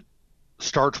it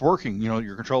starts working.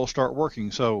 Your controls start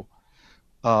working. So,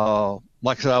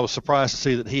 like I said, I was surprised to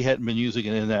see that he hadn't been using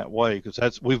it in that way,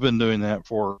 because we've been doing that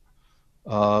for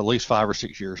at least 5 or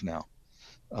 6 years now.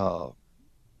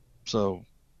 So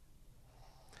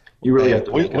you really have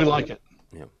to. We like it.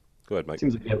 Yeah. Go ahead, Mike. It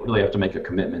seems like you really have to make a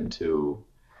commitment to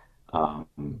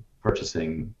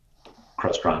purchasing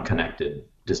Crestron connected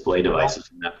display devices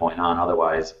from that point on.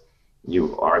 Otherwise,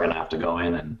 you are going to have to go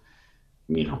in and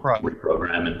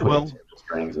reprogram and put in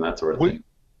strings and that sort of thing.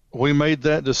 We made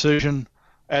that decision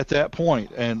at that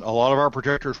point, and a lot of our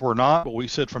projectors were not. But we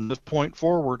said from this point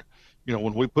forward,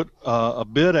 when we put a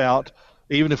bid out,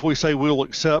 even if we say we'll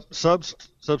accept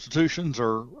substitutions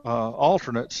or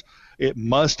alternates, it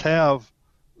must have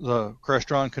the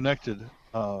Crestron connected.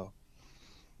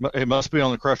 It must be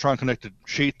on the Crestron connected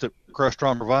sheet that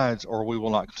Crestron provides, or we will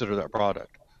not consider that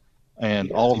product.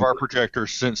 And all of our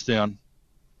projectors since then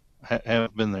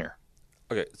have been there.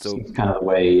 Okay, so it's kind of the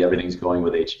way everything's going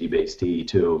with HD-based T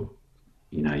too.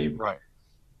 Right.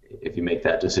 If you make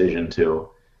that decision to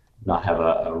not have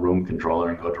a room controller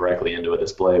and go directly into a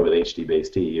display with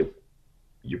HD-based T,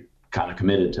 you're kind of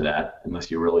committed to that unless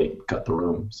you really cut the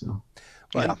room. So,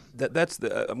 well, that's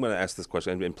I'm going to ask this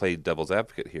question and play devil's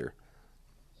advocate here.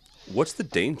 What's the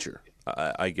danger,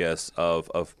 I guess,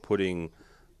 of putting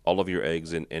all of your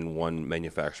eggs in one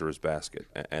manufacturer's basket?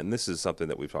 And this is something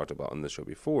that we've talked about on the show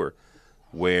before,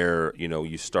 where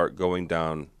you start going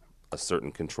down a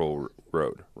certain control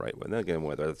road, right? And again,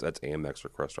 whether that's AMX or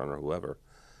Crestron or whoever,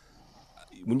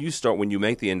 when you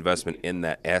make the investment in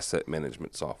that asset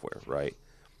management software, right?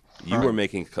 You are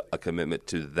making a commitment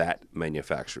to that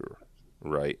manufacturer,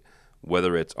 right?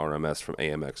 Whether it's RMS from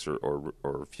AMX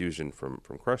or Fusion from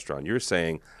Crestron, you're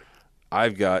saying,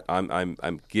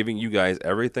 I'm giving you guys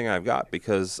everything I've got,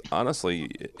 because honestly,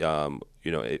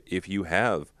 if you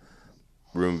have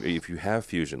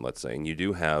Fusion, let's say, and you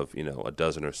do have a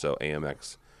dozen or so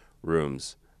AMX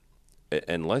rooms,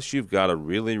 unless you've got a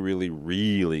really, really,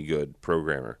 really good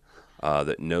programmer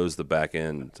that knows the back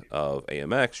end of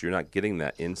AMX, you're not getting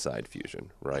that inside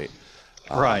Fusion, right?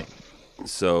 Right.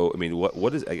 So, I mean,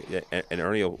 what is, and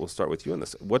Ernie, we'll start with you on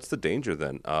this. What's the danger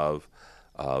then of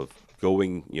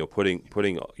going,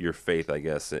 putting your faith, I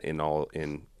guess, in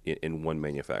one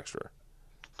manufacturer?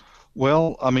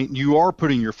 Well, I mean, you are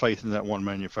putting your faith in that one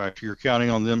manufacturer. You're counting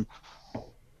on them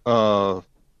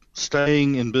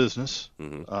staying in business,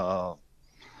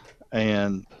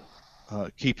 and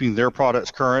keeping their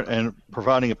products current and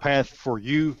providing a path for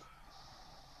you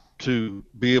to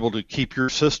be able to keep your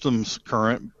systems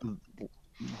current,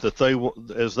 that they will,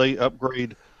 as they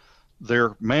upgrade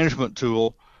their management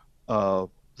tool, that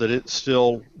it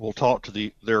still will talk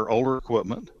to their older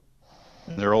equipment,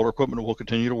 and their older equipment will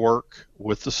continue to work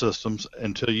with the systems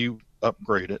until you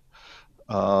upgrade it.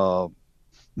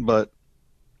 But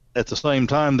at the same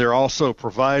time, they're also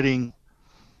providing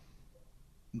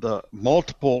the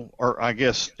multiple, or I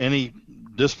guess any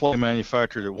display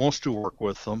manufacturer that wants to work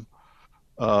with them,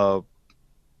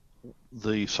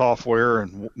 the software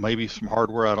and maybe some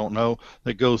hardware, I don't know,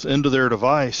 that goes into their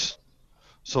device,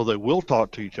 so they will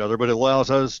talk to each other. But it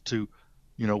allows us to,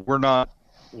 we're not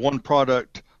one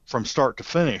product from start to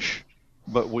finish,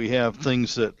 but we have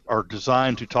things that are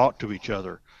designed to talk to each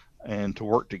other and to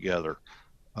work together.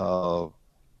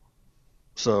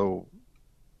 So,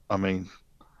 I mean,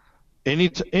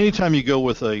 anytime you go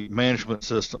with a management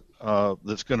system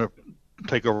that's going to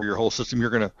take over your whole system, you're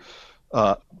going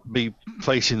to be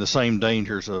facing the same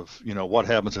dangers of, what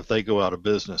happens if they go out of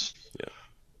business. Yeah.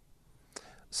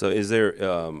 So is there,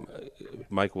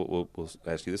 Mike? We'll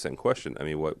ask you the same question. I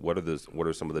mean, what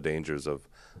are some of the dangers of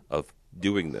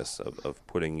doing this, of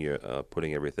putting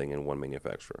everything in one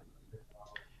manufacturer?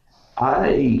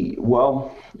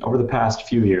 Well, over the past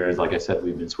few years, like I said,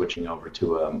 we've been switching over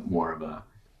to more of a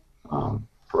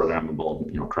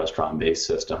programmable, Crestron-based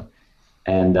system,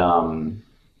 and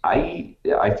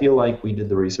I feel like we did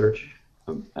the research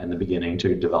in the beginning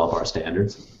to develop our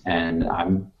standards, and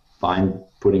I'm fine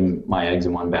putting my eggs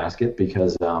in one basket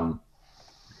because if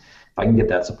I can get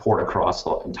that support across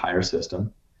the entire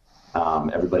system,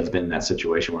 everybody's been in that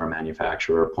situation where a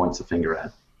manufacturer points the finger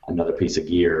at another piece of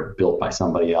gear built by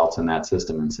somebody else in that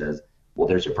system and says, well,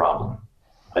 there's your problem.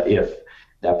 But if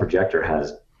that projector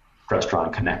has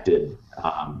Crestron connected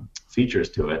features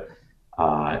to it,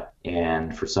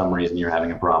 and for some reason you're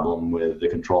having a problem with the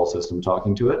control system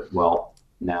talking to it, well,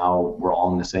 now we're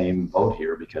all in the same boat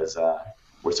here because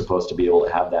we're supposed to be able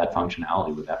to have that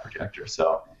functionality with that projector.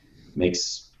 So it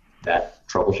makes that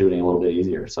troubleshooting a little bit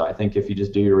easier. So I think if you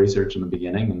just do your research in the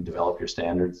beginning and develop your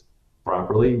standards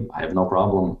properly, I have no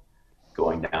problem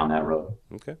going down that road.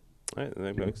 Okay. All right.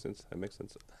 That makes sense.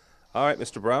 All right,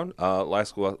 Mr. Brown. The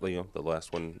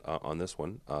last one on this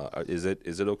one. Is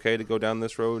it okay to go down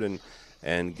this road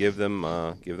and give them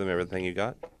everything you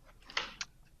got?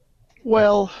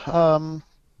 Well,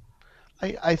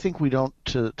 I think we don't,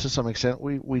 to some extent,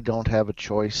 we don't have a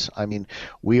choice. I mean,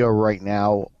 we are right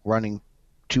now running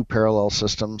two parallel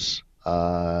systems,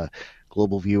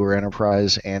 Global Viewer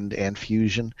Enterprise and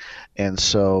Fusion, and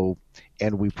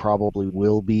we probably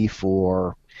will be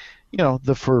for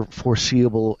the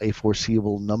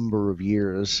foreseeable number of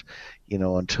years,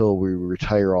 until we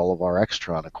retire all of our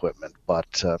Extron equipment. But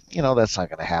that's not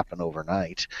going to happen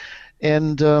overnight,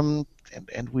 and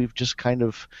we've just kind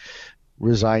of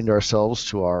resigned ourselves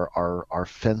to our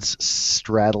fence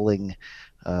straddling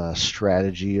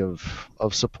strategy of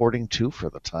supporting two for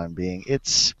the time being.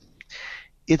 It's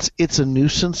a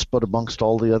nuisance, but amongst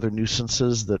all the other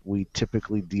nuisances that we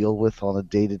typically deal with on a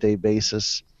day-to-day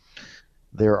basis,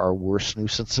 there are worse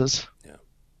nuisances. Yeah.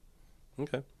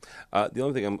 Okay. The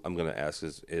only thing I'm going to ask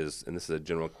is, and this is a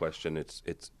general question.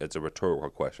 It's a rhetorical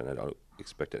question. I don't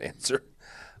expect an answer.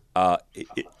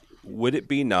 Would it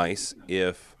be nice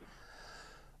if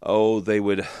they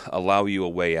would allow you a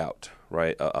way out,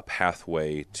 right? A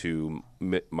pathway to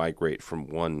migrate from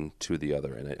one to the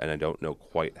other, and I don't know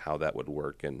quite how that would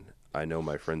work. And I know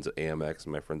my friends at AMX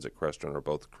and my friends at Crestron are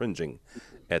both cringing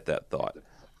at that thought.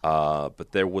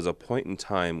 But there was a point in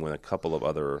time when a couple of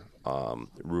other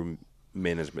room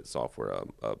management software,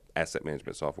 asset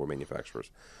management software manufacturers,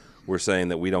 were saying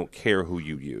that we don't care who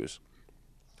you use,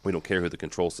 we don't care who the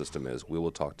control system is, we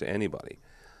will talk to anybody.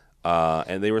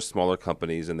 And they were smaller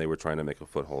companies, and they were trying to make a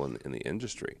foothold in the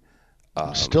industry.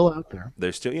 Still out there.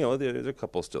 There's still, there's a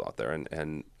couple still out there,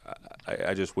 and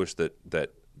I just wish that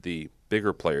the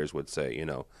bigger players would say,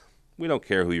 we don't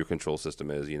care who your control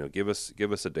system is. Give us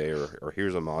a day, or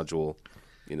here's a module.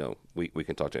 We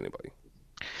can talk to anybody.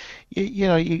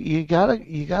 You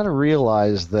gotta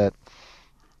realize that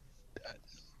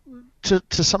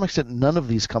to some extent, none of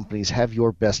these companies have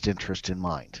your best interest in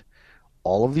mind.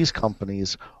 All of these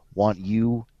companies want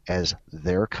you as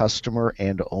their customer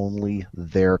and only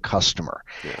their customer.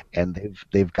 Yeah. And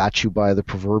they've got you by the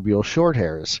proverbial short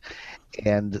hairs,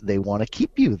 and they want to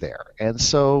keep you there. And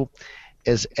so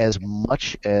as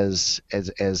much as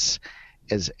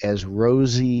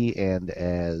rosy and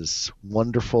as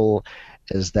wonderful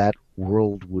as that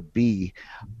world would be,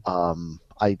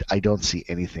 I don't see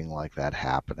anything like that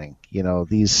happening.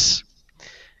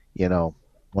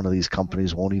 One of these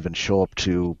companies won't even show up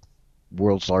to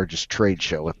world's largest trade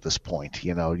show at this point.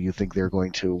 You think they're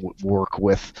going to work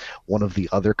with one of the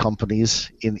other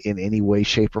companies in any way,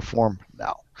 shape, or form?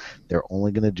 No. They're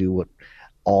only going to do what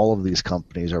all of these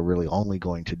companies are really only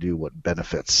going to do what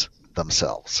benefits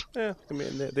themselves. Yeah, I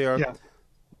mean, they are. Yeah.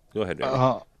 Go ahead,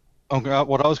 Randy. Okay,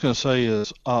 what I was going to say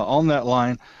is, on that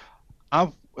line,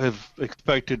 I have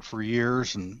expected for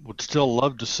years and would still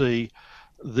love to see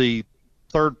the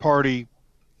third-party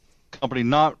company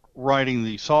not writing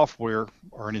the software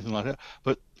or anything like that,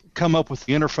 but come up with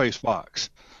the interface box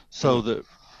so that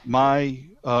my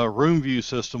room view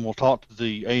system will talk to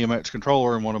the AMX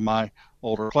controller in one of my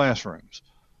older classrooms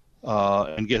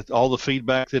and get all the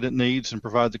feedback that it needs and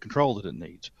provide the control that it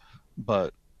needs.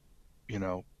 But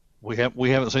we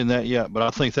haven't seen that yet. But I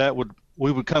think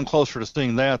we would come closer to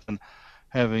seeing that than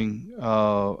having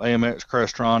AMX,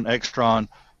 Crestron, Extron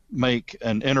make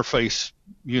an interface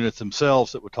unit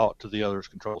themselves that would talk to the other's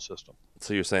control system.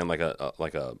 So you're saying like a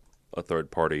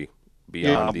third party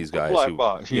beyond these guys, black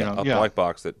box, black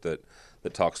box that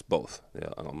talks both,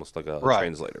 almost like a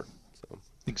translator. So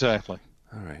exactly.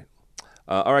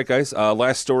 All right, guys.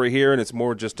 Last story here, and it's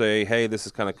more just hey, this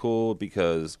is kind of cool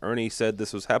because Ernie said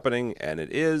this was happening, and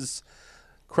it is.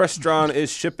 Crestron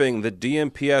is shipping the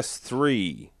DMPS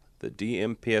 3. The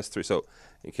DMPS 3. So,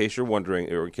 in case you're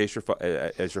wondering, or in case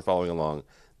as you're following along,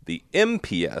 the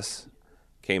MPS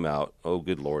came out. Oh,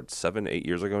 good Lord, 7-8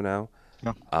 years ago now.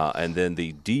 Yeah. And then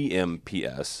the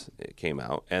DMPS came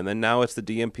out, and then now it's the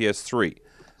DMPS 3.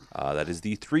 That is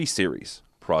the 3 series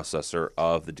processor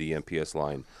of the DMPS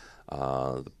line.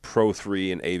 The Pro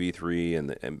 3 and AV3 and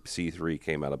the MC3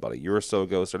 came out about a year or so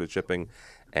ago, started shipping,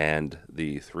 and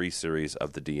the 3 series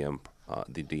of the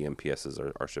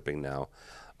DMPSs are shipping now.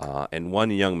 And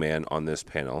one young man on this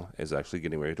panel is actually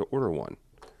getting ready to order one.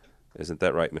 Isn't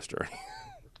that right, Mr. Ernie?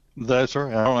 That's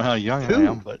right. I don't know how young I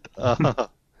am, but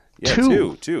yeah,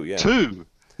 two, yeah. 2,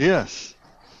 yes.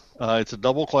 It's a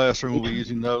double classroom. We'll be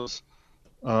using those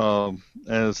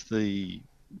as the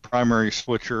primary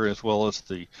switcher as well as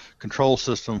the control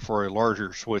system for a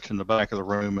larger switch in the back of the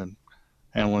room and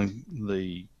handling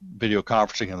the video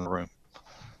conferencing in the room.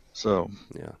 So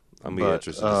yeah, I'll be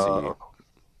interested to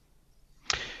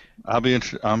see. I'll be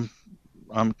interested.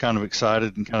 I'm kind of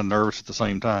excited and kind of nervous at the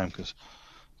same time because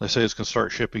they say it's going to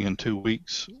start shipping in 2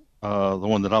 weeks. The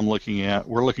one that I'm looking at,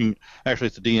 we're looking actually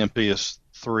at the DMPS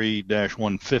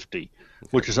 3-150,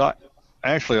 which is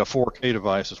actually a 4K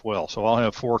device as well. So I'll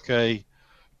have 4K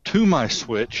to my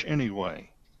switch anyway.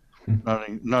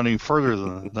 Not any further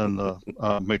than the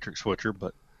matrix switcher,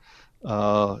 but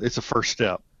it's a first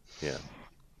step. Yeah.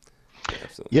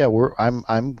 Absolutely. Yeah,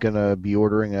 I'm gonna be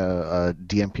ordering a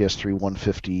DMPS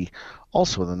 3-150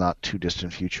 also in the not too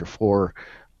distant future for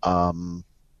I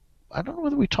don't know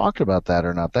whether we talked about that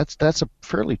or not. That's a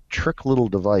fairly trick little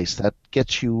device that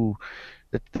gets you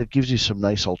that gives you some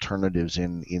nice alternatives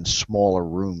in smaller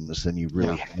rooms than you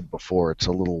really had before. It's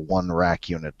a little one rack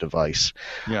unit device.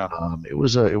 Yeah. It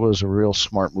was a real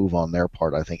smart move on their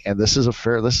part, I think. And it's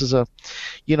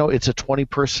a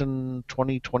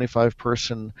 25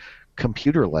 person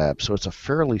computer lab, so it's a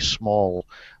fairly small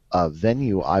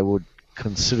venue. I would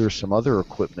consider some other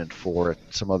equipment for it,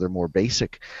 some other more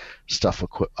basic stuff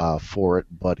for it,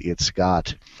 but it's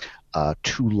got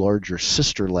 2 larger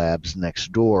sister labs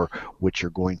next door, which are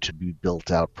going to be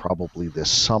built out probably this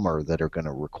summer, that are going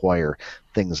to require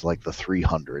things like the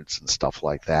 300s and stuff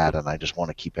like that. And I just want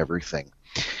to keep everything,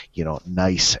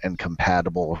 nice and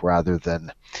compatible, rather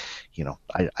than,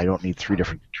 I don't need 3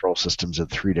 different control systems in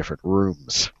 3 different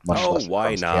rooms.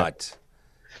 Why not?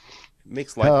 It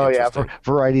makes life interesting.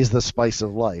 Variety is the spice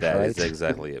of life. That right? is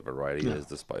exactly it. Variety is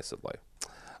the spice of life.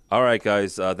 All right,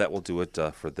 guys, that will do it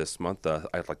for this month.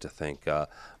 I'd like to thank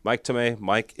Mike Tomei.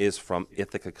 Mike is from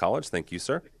Ithaca College. Thank you,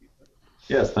 sir.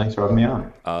 Yes, thanks for having me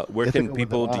on. Where Ithaca can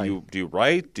people do you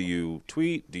write? Do you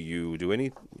tweet? Do you do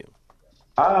any?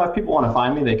 If people want to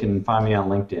find me, they can find me on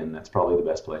LinkedIn. That's probably the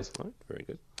best place. All right, very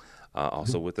good.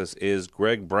 Also with us is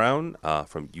Greg Brown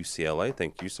from UCLA.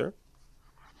 Thank you, sir.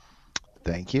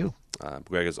 Thank you.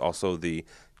 Greg is also the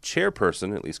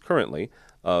chairperson, at least currently,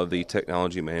 of the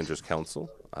Technology Managers Council.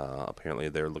 Apparently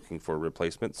they're looking for a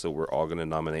replacement, so we're all going to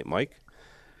nominate Mike.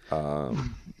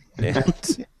 And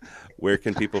where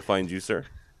can people find you, sir?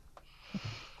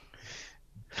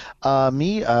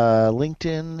 Me,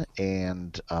 LinkedIn,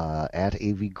 and at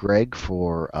AVGreg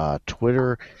for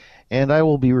Twitter. And I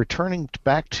will be returning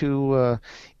back to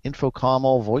Infocom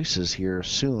All Voices here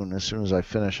soon, as soon as I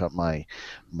finish up my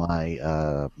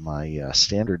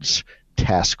standards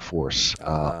task force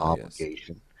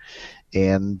obligation. Yes.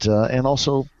 And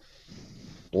also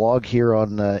blog here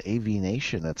on AV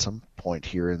Nation at some point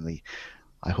here in the,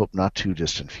 I hope, not too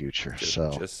distant future.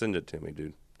 Just send it to me,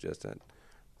 dude. Send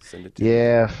it to me.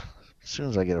 Yeah, as soon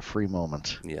as I get a free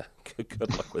moment. Yeah,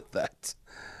 good luck with that.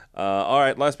 All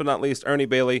right, last but not least, Ernie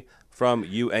Bailey from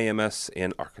UAMS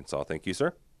in Arkansas. Thank you,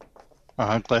 sir.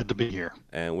 I'm glad to be here.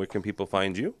 And where can people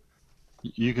find you?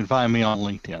 You can find me on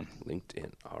LinkedIn.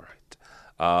 LinkedIn, all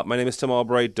right. My name is Tim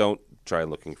Albright. Don't try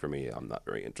looking for me. I'm not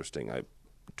very interesting. I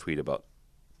tweet about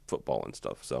football and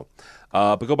stuff. So,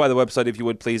 but go by the website if you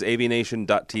would, please,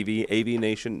 avnation.tv,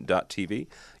 avnation.tv.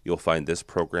 You'll find this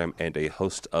program and a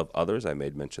host of others. I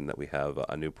made mention that we have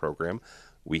a new program.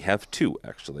 We have 2,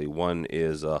 actually. One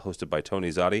is hosted by Tony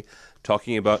Zotti,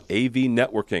 talking about AV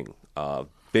networking.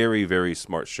 very, very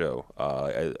smart show.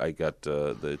 I got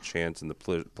the chance and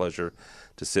the pleasure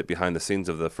to sit behind the scenes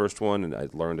of the first one, and I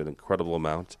learned an incredible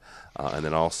amount. And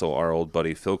then also our old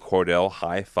buddy Phil Cordell,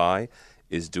 Hi-Fi,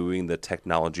 is doing the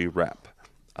technology rap.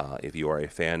 If you are a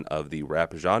fan of the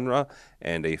rap genre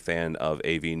and a fan of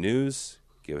AV news,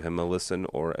 give him a listen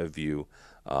or a view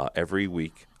every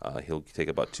week. He'll take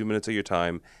about 2 minutes of your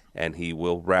time, and he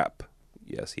will rap.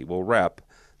 Yes, he will rap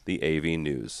the AV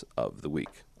news of the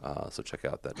week. So check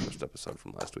out that first episode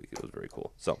from last week. It was very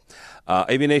cool. So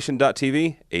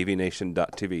avnation.tv,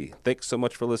 avnation.tv. Thanks so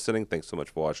much for listening. Thanks so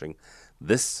much for watching.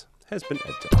 This has been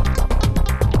EdTech.